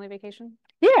 Future family vacation.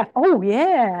 Yeah. Oh,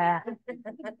 yeah.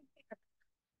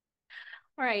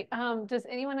 All right. Does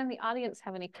anyone in the audience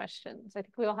have any questions? I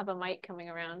think we all have a mic coming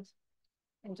around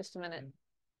in just a minute.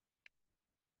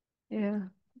 Yeah.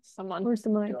 Someone. Where's the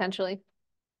mic? Potentially.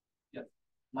 Yeah.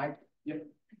 Mike. Yeah.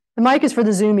 The mic is for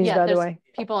the Zoomies, Yeah, by the there's way.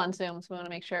 people on Zoom, so we want to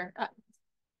make sure.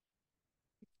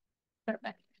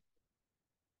 Perfect.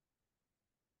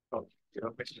 Oh, you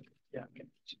have a question? Yeah.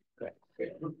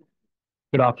 Okay.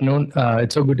 Good afternoon.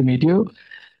 It's so good to meet you.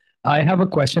 I have a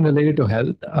question related to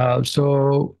health.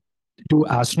 So do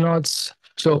astronauts,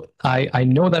 so I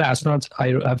know that astronauts,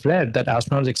 I've read that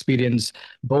astronauts experience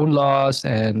bone loss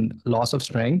and loss of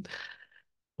strength.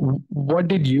 What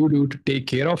did you do to take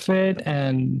care of it?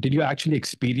 And did you actually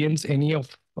experience any of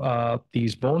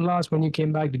these bone loss when you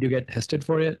came back? Did you get tested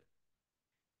for it?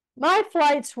 My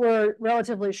flights were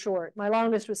relatively short. My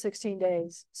longest was 16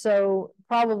 days. So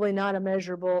probably not a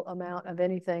measurable amount of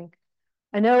anything.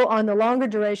 I know on the longer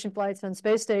duration flights on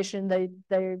space station, they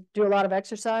do a lot of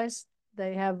exercise.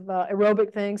 They have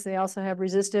aerobic things. They also have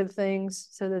resistive things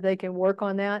so that they can work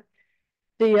on that.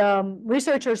 The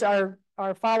researchers are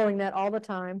following that all the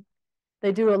time.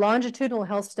 They do a longitudinal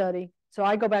health study. So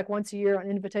I go back once a year on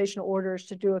invitational orders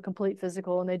to do a complete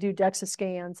physical, and they do DEXA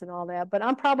scans and all that. But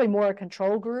I'm probably more a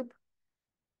control group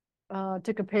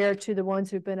to compare to the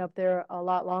ones who've been up there a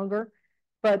lot longer.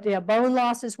 But yeah, bone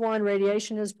loss is one,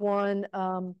 radiation is one.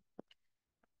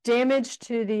 Damage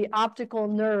to the optical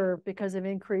nerve because of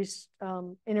increased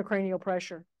intracranial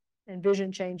pressure and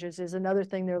vision changes is another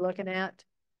thing they're looking at.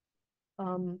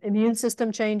 Immune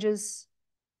system changes.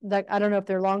 That I don't know if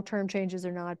they're long-term changes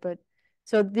or not, but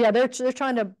so yeah, they're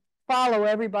trying to follow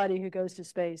everybody who goes to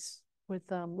space with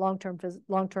long-term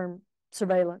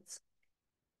surveillance.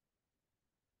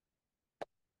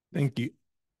 Thank you.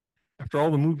 After all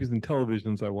the movies and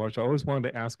televisions I watch, I always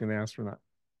wanted to ask an astronaut,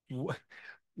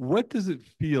 what does it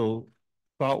feel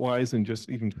thought-wise and just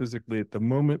even physically at the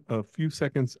moment of a few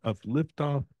seconds of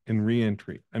liftoff and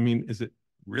reentry? I mean, is it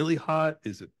really hot?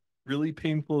 Is it really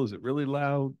painful? Is it really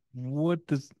loud? What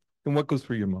goes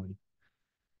through your mind?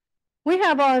 We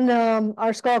have on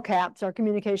our skull caps, our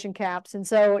communication caps, and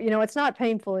so it's not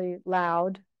painfully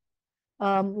loud.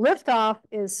 Liftoff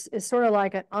is sort of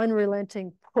like an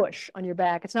unrelenting push on your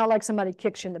back. It's not like somebody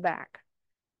kicks you in the back.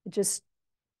 It just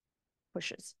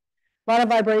pushes. A lot of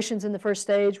vibrations in the first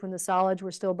stage when the solids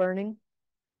were still burning.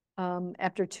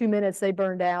 After 2 minutes, they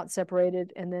burned out,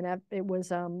 separated, and then it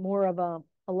was more of a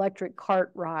electric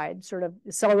cart ride, sort of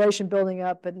acceleration building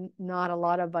up, but not a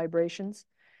lot of vibrations.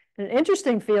 And an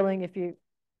interesting feeling, if you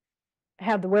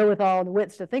have the wherewithal and the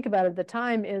wits to think about it at the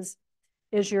time, is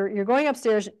you're going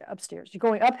upstairs, you're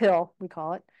going uphill, we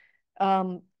call it,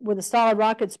 with the solid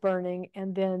rockets burning,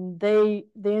 and then the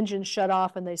engines shut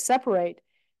off and they separate.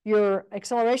 Your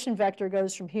acceleration vector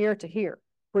goes from here to here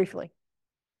briefly.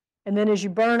 And then as you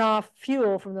burn off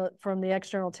fuel from the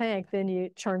external tank, then you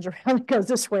turns around and goes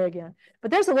this way again.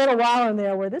 But there's a little while in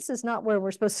there where this is not where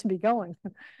we're supposed to be going,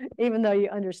 even though you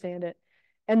understand it.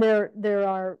 And there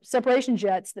are separation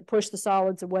jets that push the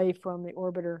solids away from the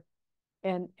orbiter.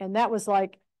 And that was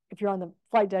like, if you're on the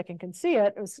flight deck and can see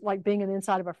it, it was like being in the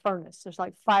inside of a furnace. There's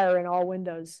like fire in all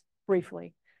windows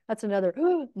briefly. That's another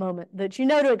moment that you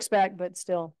know to expect, but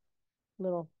still a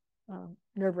little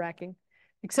nerve-wracking.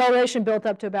 Acceleration built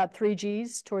up to about 3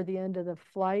 Gs toward the end of the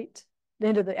flight, the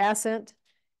end of the ascent.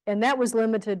 And that was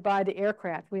limited by the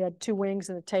aircraft. We had 2 wings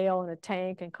and a tail and a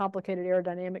tank and complicated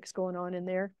aerodynamics going on in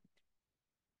there.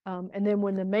 And then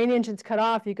when the main engine's cut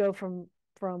off, you go from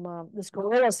this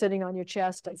gorilla sitting on your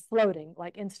chest to floating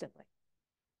like instantly.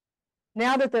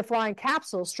 Now that they're flying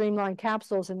capsules, streamlined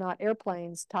capsules and not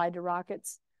airplanes tied to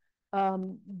rockets,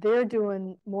 they're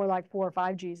doing more like 4 or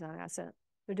 5 Gs on ascent.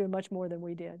 They're doing much more than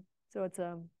we did. So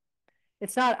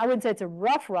it's not, I wouldn't say it's a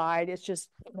rough ride. It's just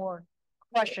more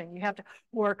crushing. You have to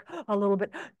work a little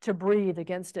bit to breathe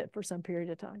against it for some period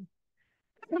of time.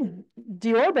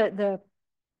 Deorbit, the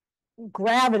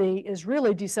gravity is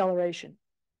really deceleration.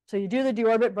 So you do the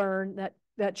deorbit burn,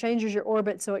 that changes your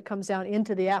orbit so it comes down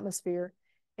into the atmosphere.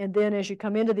 And then as you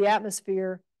come into the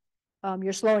atmosphere,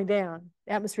 you're slowing down.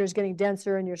 The atmosphere is getting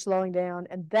denser and you're slowing down.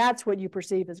 And that's what you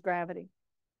perceive as gravity,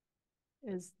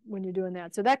 is when you're doing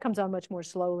that. So that comes on much more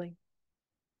slowly.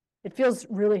 It feels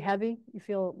really heavy. You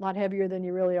feel a lot heavier than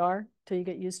you really are until you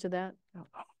get used to that. Oh,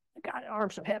 my God,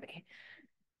 arms so heavy.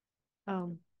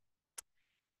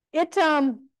 It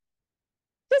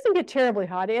doesn't get terribly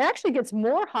hot. It actually gets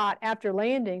more hot after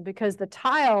landing because the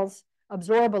tiles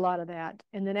absorb a lot of that.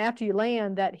 And then after you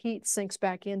land, that heat sinks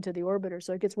back into the orbiter.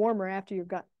 So it gets warmer after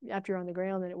you're on the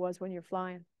ground than it was when you're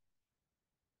flying.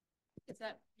 Is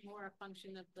that more a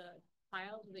function of the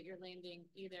tiles that you're landing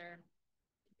either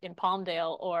in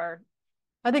Palmdale or?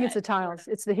 I think it's the tiles.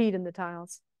 It's the heat in the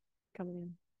tiles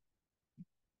coming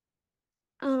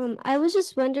in. I was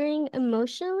just wondering,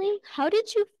 emotionally, how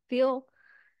did you feel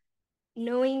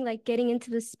knowing, like, getting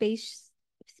into the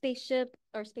spaceship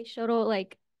or space shuttle?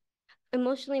 Like,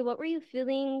 emotionally, what were you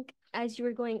feeling as you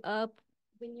were going up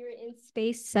when you were in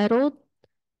space settled?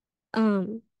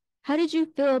 How did you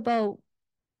feel about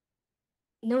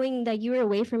knowing that you were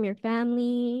away from your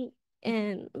family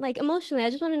and, like, emotionally? I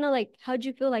just want to know, like, how did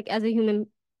you feel like as a human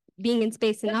being in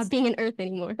space and not being in Earth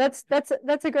anymore? That's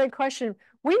a great question.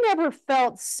 We never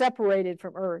felt separated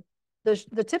from Earth.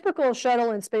 The typical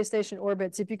shuttle and space station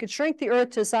orbits, if you could shrink the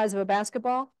Earth to the size of a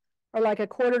basketball, are like a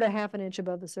quarter to half an inch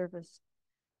above the surface.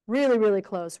 Really, really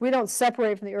close. We don't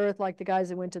separate from the Earth like the guys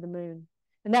that went to the moon.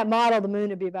 In that model, the moon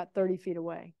would be about 30 feet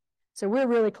away. So we're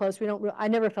really close. I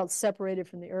never felt separated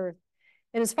from the Earth.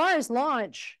 And as far as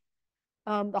launch,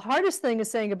 the hardest thing is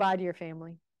saying goodbye to your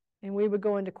family. And we would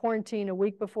go into quarantine a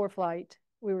week before flight.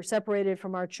 We were separated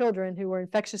from our children who were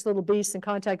infectious little beasts, in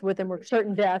contact with them were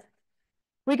certain death.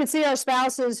 We could see our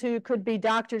spouses who could be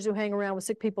doctors who hang around with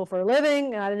sick people for a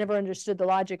living. And I never understood the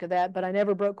logic of that, but I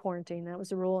never broke quarantine. That was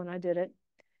the rule, and I did it.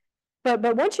 But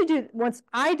once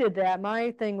I did that,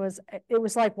 my thing was, it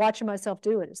was like watching myself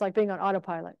do it. It's like being on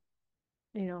autopilot,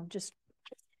 just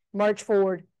march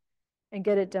forward and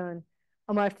get it done.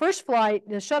 On my first flight,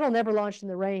 the shuttle never launched in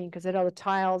the rain because it had all the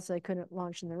tiles. They couldn't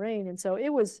launch in the rain. And so it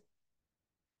was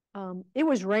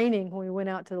raining when we went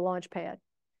out to the launch pad.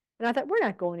 And I thought, we're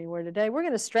not going anywhere today. We're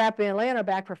going to strap in, lay on our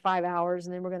back for 5 hours,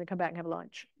 and then we're going to come back and have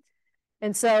lunch.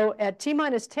 And so at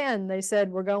T-10, they said,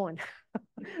 we're going.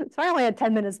 So I only had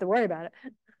 10 minutes to worry about it.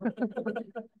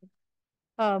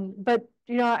 But,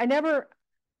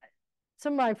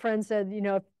 some of my friends said,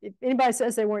 if anybody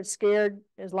says they weren't scared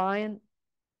is lying.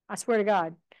 I swear to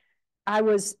God,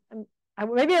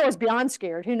 maybe I was beyond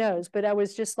scared, who knows, but I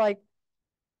was just like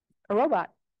a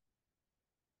robot.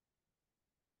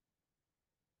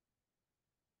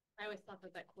 I always thought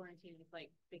that quarantine was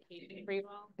like vacation for you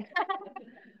all.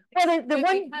 Well,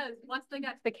 because once they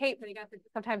got to the Cape, they got to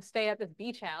sometimes stay at this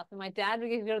beach house, and my dad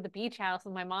would go to the beach house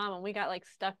with my mom, and we got like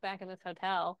stuck back in this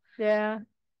hotel. Yeah.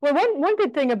 Well, one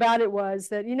good thing about it was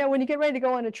that, when you get ready to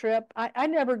go on a trip, I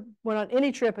never went on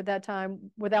any trip at that time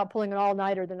without pulling an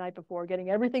all-nighter the night before, getting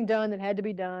everything done that had to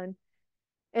be done.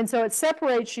 And so it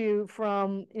separates you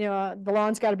from, the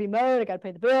lawn's got to be mowed, I got to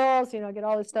pay the bills, get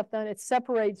all this stuff done. It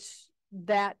separates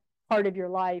that part of your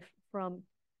life from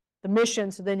the mission,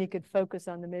 so then you could focus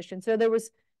on the mission. So there was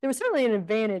certainly an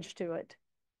advantage to it.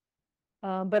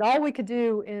 But all we could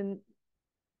do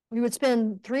we would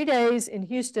spend 3 days in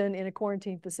Houston in a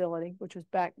quarantine facility, which was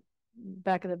back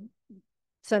at the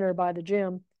center by the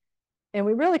gym. And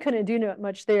we really couldn't do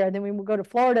much there. Then we would go to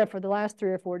Florida for the last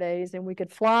 3 or 4 days, and we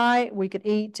could fly, we could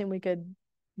eat, and we could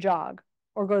jog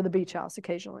or go to the beach house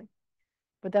occasionally.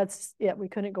 But that's it. We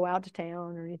couldn't go out to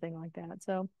town or anything like that.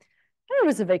 So it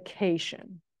was a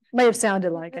vacation. May have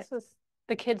sounded like this it. Was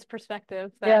the kids'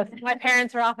 perspective. Yes. My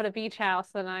parents are off at a beach house,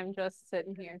 and I'm just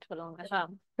sitting here twiddling my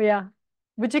thumb. Yeah.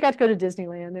 But you got to go to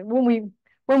Disneyland. And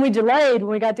when we delayed,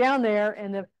 when we got down there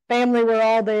and the family were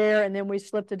all there, and then we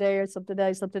slept a day,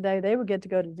 they would get to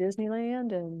go to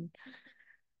Disneyland and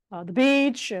the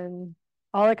beach and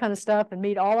all that kind of stuff, and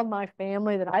meet all of my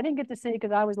family that I didn't get to see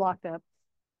because I was locked up.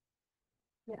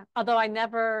 Yeah. Although I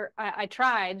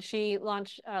tried. She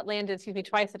landed,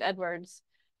 twice at Edwards.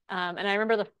 And I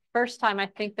remember the first time, I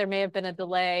think there may have been a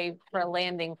delay for a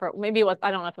landing maybe it was,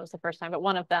 I don't know if it was the first time, but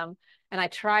one of them. And I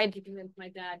tried to convince my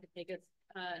dad to take us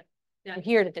down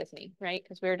here to Disney, right?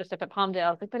 Because we were just up at Palmdale. I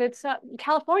was like, but it's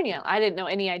California. I didn't know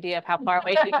any idea of how far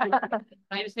away she was.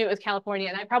 I just knew it was California,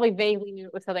 and I probably vaguely knew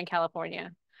it was Southern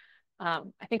California. I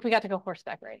think we got to go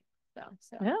horseback riding.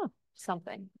 So yeah,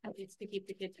 something at least to keep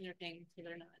the kids entertained, so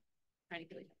they're not trying to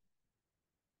kill each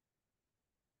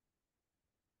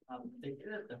other. They say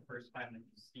that the first time that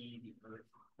you see the Earth,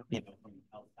 from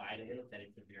outside of it, that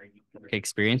it's a very unique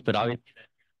experience. But obviously, that's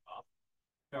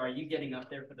so. Are you getting up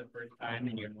there for the first time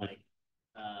and you're like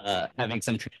having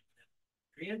some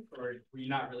experience, or were you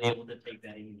not really able to take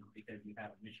that in because you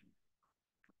have a mission?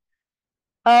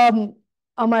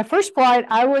 On my first flight,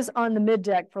 I was on the mid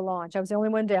deck for launch. I was the only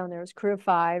one down there. It was a crew of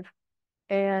 5.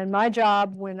 And my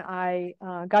job when I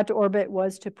got to orbit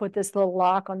was to put this little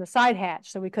lock on the side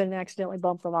hatch so we couldn't accidentally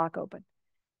bump the lock open.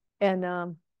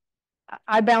 And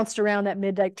I bounced around that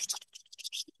mid deck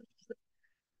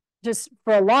just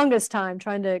for the longest time,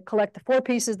 trying to collect the 4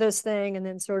 pieces of this thing and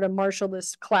then sort of marshal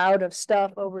this cloud of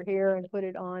stuff over here and put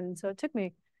it on. And so it took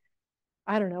me,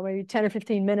 I don't know, maybe 10 or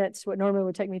 15 minutes, what normally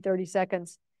would take me 30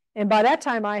 seconds. And by that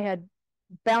time I had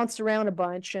bounced around a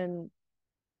bunch and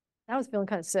I was feeling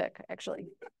kind of sick, actually.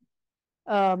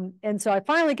 And so I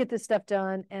finally get this stuff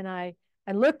done, and I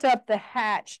looked up the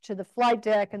hatch to the flight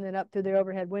deck and then up through the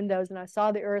overhead windows, and I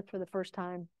saw the Earth for the first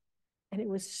time, and it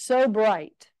was so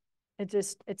bright.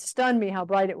 It stunned me how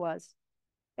bright it was.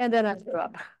 And then I threw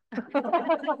up. So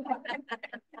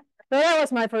that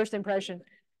was my first impression.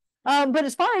 But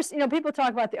as far as, people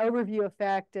talk about the overview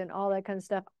effect and all that kind of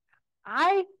stuff,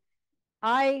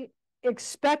 I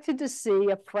expected to see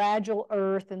a fragile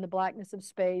Earth and the blackness of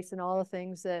space and all the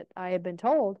things that I had been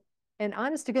told. And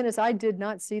honest to goodness, I did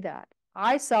not see that.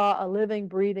 I saw a living,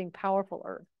 breathing, powerful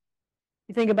Earth.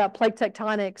 You think about plate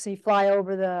tectonics, and you fly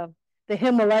over the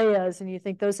Himalayas, and you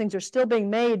think those things are still being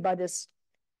made by this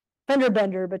fender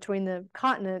bender between the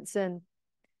continents. And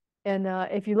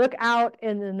if you look out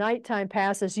in the nighttime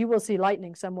passes, you will see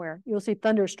lightning somewhere. You'll see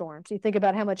thunderstorms. You think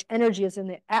about how much energy is in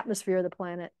the atmosphere of the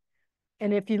planet.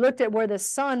 And if you looked at where the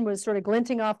sun was sort of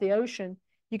glinting off the ocean,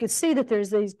 you could see that there's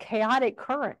these chaotic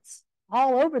currents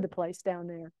all over the place down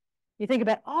there. You think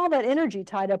about all that energy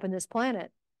tied up in this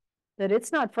planet, that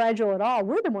it's not fragile at all.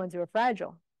 We're the ones who are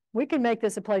fragile. We can make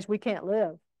this a place we can't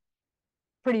live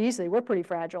pretty easily. We're pretty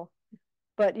fragile.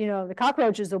 But, the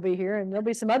cockroaches will be here, and there'll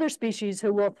be some other species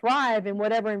who will thrive in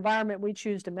whatever environment we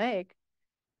choose to make.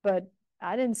 But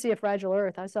I didn't see a fragile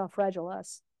Earth. I saw a fragile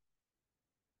us.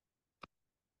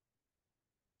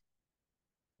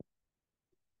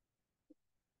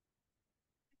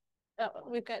 Oh,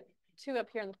 we've got two up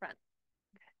here in the front.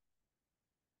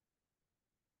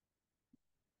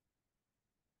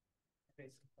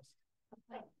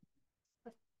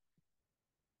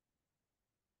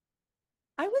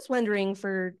 I was wondering,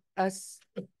 for us,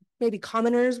 maybe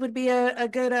commoners would be a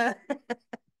good,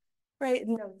 right?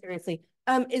 No, seriously.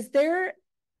 Is there,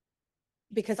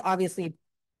 because obviously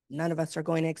none of us are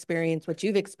going to experience what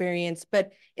you've experienced,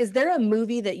 but is there a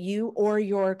movie that you or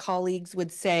your colleagues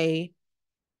would say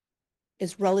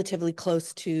is relatively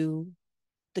close to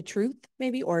the truth,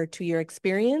 maybe, or to your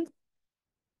experience?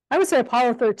 I would say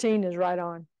Apollo 13 is right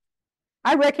on.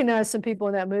 I recognize some people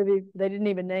in that movie they didn't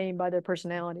even name by their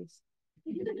personalities.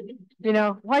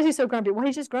 Why is he so grumpy? Well,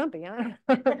 he's just grumpy. I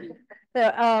don't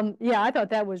know. Yeah, I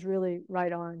thought that was really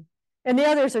right on. And the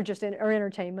others are just are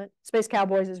entertainment. Space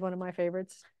Cowboys is one of my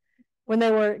favorites. When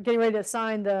they were getting ready to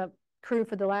assign the crew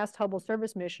for the last Hubble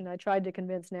service mission, I tried to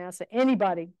convince NASA,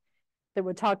 anybody that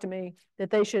would talk to me, that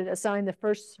they should assign the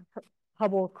first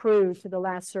Hubble crew to the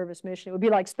last service mission. It would be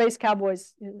like Space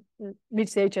Cowboys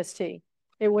meets the HST.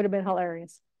 It would have been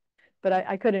hilarious. But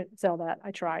I couldn't sell that. I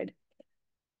tried.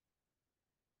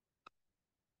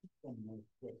 One more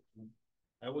question.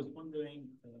 I was wondering,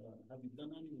 have you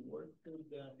done any work with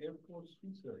the Air Force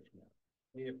research now?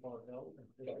 AFRL?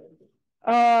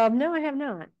 No, I have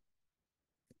not.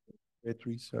 With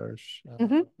research,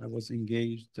 Mhm. I was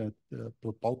engaged at the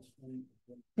propulsion.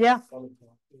 Yeah.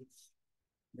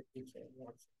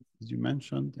 As you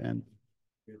mentioned, and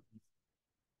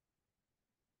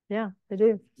Yeah, they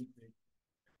do.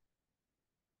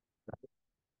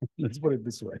 let's put it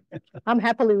this way. I'm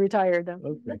happily retired,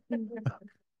 though.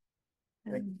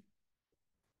 Okay.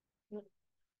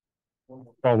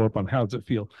 Follow up on how does it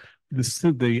feel? The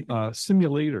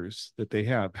simulators that they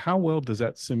have, how well does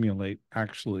that simulate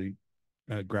actually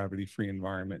a gravity-free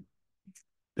environment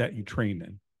that you train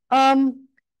in?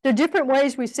 There are different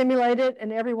ways we simulate it,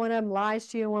 and every one of them lies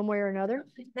to you in one way or another.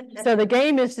 So the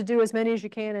game is to do as many as you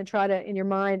can and try to, in your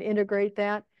mind, integrate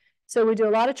that. So we do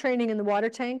a lot of training in the water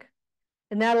tank,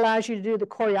 and that allows you to do the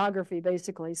choreography,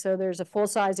 basically. So there's a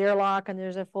full-size airlock, and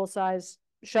there's a full-size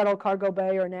shuttle cargo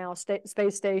bay, or now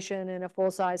space station, and a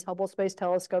full-size Hubble Space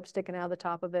Telescope sticking out of the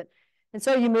top of it. And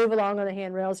so you move along on the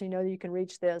handrails, and you know that you can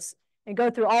reach this and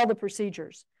go through all the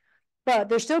procedures. But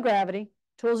there's still gravity.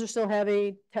 Tools are still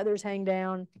heavy. Tethers hang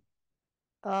down.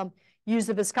 Use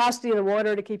the viscosity of the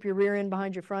water to keep your rear end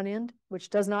behind your front end, which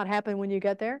does not happen when you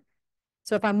get there.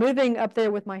 So if I'm moving up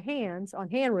there with my hands on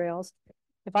handrails,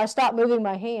 if I stop moving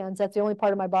my hands, that's the only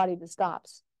part of my body that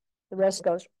stops. The rest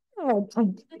goes.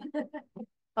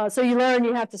 So you learn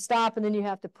you have to stop, and then you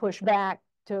have to push back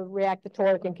to react to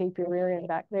torque and keep your rear end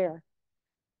back there.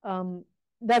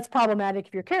 That's problematic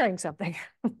if you're carrying something.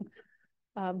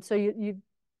 So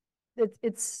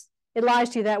it lies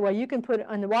to you that way. You can put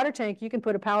on the water tank, you can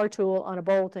put a power tool on a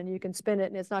bolt and you can spin it,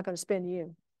 and it's not going to spin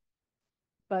you.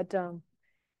 But the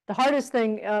hardest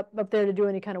thing up there to do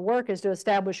any kind of work is to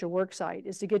establish your work site,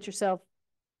 is to get yourself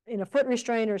in a foot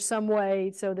restraint or some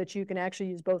way so that you can actually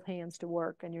use both hands to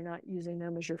work and you're not using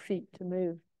them as your feet to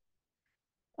move.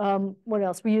 What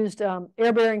else? We used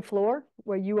air-bearing floor,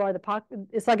 where you are the puck.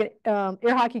 It's like an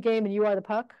air hockey game and you are the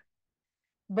puck.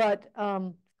 But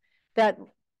that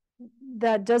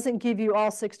doesn't give you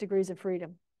all 6 degrees of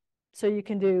freedom. So you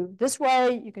can do this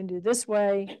way, you can do this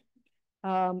way,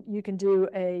 you can do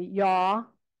a yaw,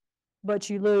 but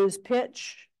you lose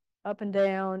pitch, up and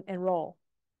down, and roll.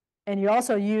 And you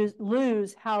also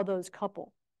lose how those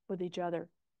couple with each other,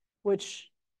 which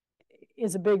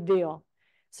is a big deal.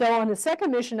 So on the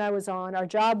second mission I was on, our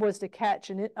job was to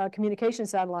catch a communication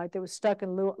satellite that was stuck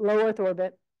in low Earth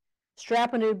orbit,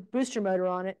 strap a new booster motor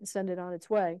on it, and send it on its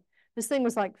way. This thing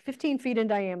was like 15 feet in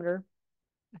diameter,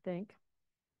 I think,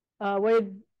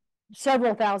 weighed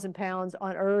several thousand pounds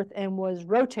on Earth, and was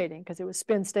rotating because it was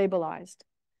spin stabilized.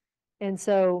 And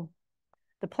so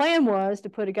the plan was to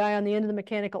put a guy on the end of the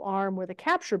mechanical arm with a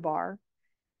capture bar,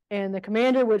 and the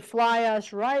commander would fly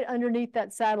us right underneath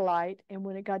that satellite. And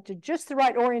when it got to just the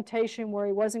right orientation where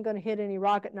he wasn't going to hit any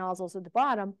rocket nozzles at the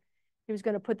bottom, he was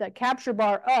going to put that capture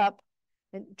bar up,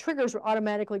 and triggers were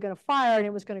automatically going to fire, and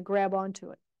it was going to grab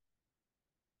onto it.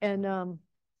 And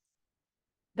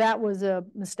that was a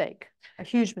mistake, a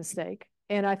huge mistake.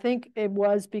 And I think it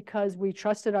was because we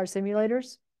trusted our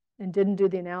simulators and didn't do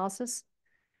the analysis.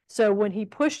 So when he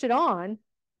pushed it on,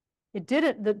 it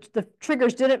didn't, the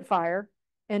triggers didn't fire,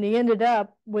 and he ended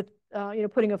up with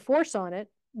putting a force on it,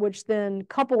 which then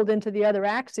coupled into the other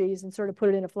axes and sort of put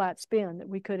it in a flat spin that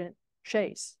we couldn't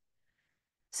chase.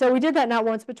 So we did that not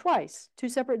once but twice, 2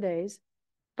 separate days.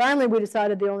 Finally, we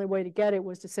decided the only way to get it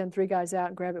was to send 3 guys out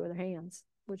and grab it with their hands,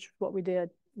 which is what we did.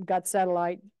 We got the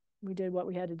satellite, we did what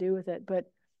we had to do with it,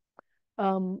 but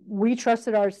we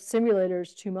trusted our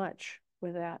simulators too much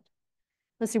with that.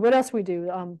 Let's see, what else we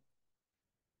do?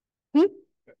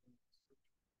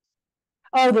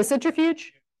 Oh, the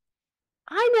centrifuge?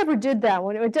 I never did that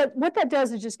one. What that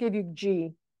does is just give you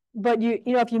G. But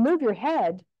if you move your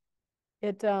head,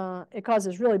 it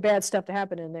causes really bad stuff to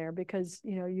happen in there, because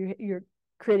you're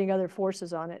creating other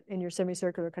forces on it in your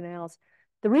semicircular canals.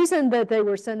 The reason that they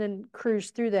were sending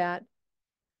crews through that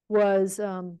was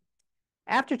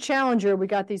after Challenger, we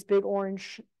got these big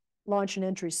orange launch and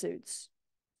entry suits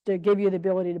to give you the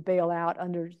ability to bail out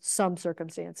under some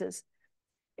circumstances.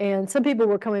 And some people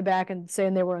were coming back and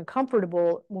saying they were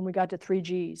uncomfortable when we got to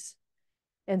 3Gs.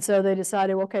 And so they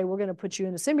decided, okay, we're going to put you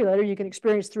in a simulator. You can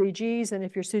experience 3Gs, and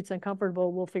if your suit's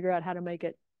uncomfortable, we'll figure out how to make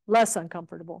it less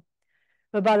uncomfortable.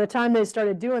 But by the time they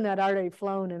started doing that, I'd already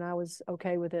flown, and I was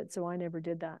okay with it, so I never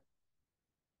did that.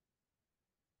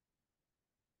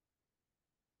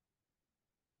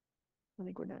 I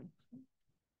think we're done.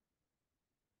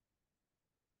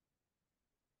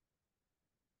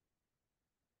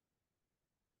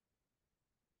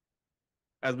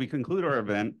 As we conclude our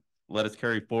event, let us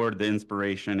carry forward the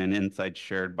inspiration and insights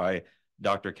shared by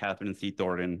Dr. Kathryn C.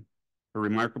 Thornton. Her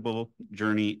remarkable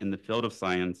journey in the field of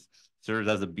science serves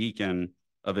as a beacon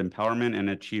of empowerment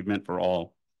and achievement for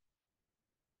all.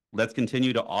 Let's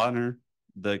continue to honor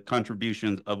the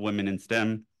contributions of women in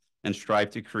STEM and strive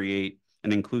to create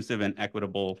an inclusive and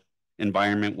equitable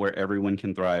environment where everyone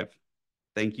can thrive.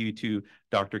 Thank you to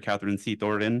Dr. Kathryn C.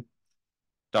 Thornton,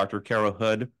 Dr. Carol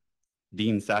Hood,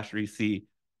 Dean Sashri C.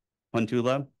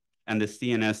 Huntula, and the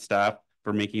CNS staff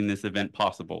for making this event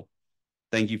possible.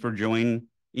 Thank you for joining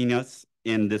us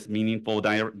in this meaningful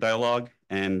dialogue,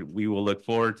 and we will look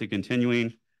forward to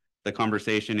continuing the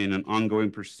conversation in an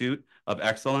ongoing pursuit of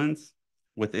excellence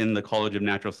within the College of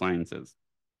Natural Sciences.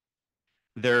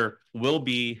 There will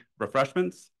be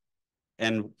refreshments,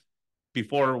 and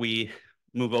before we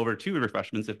move over to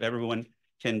refreshments, if everyone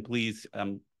can please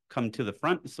come to the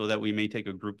front so that we may take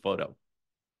a group photo.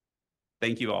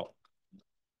 Thank you all.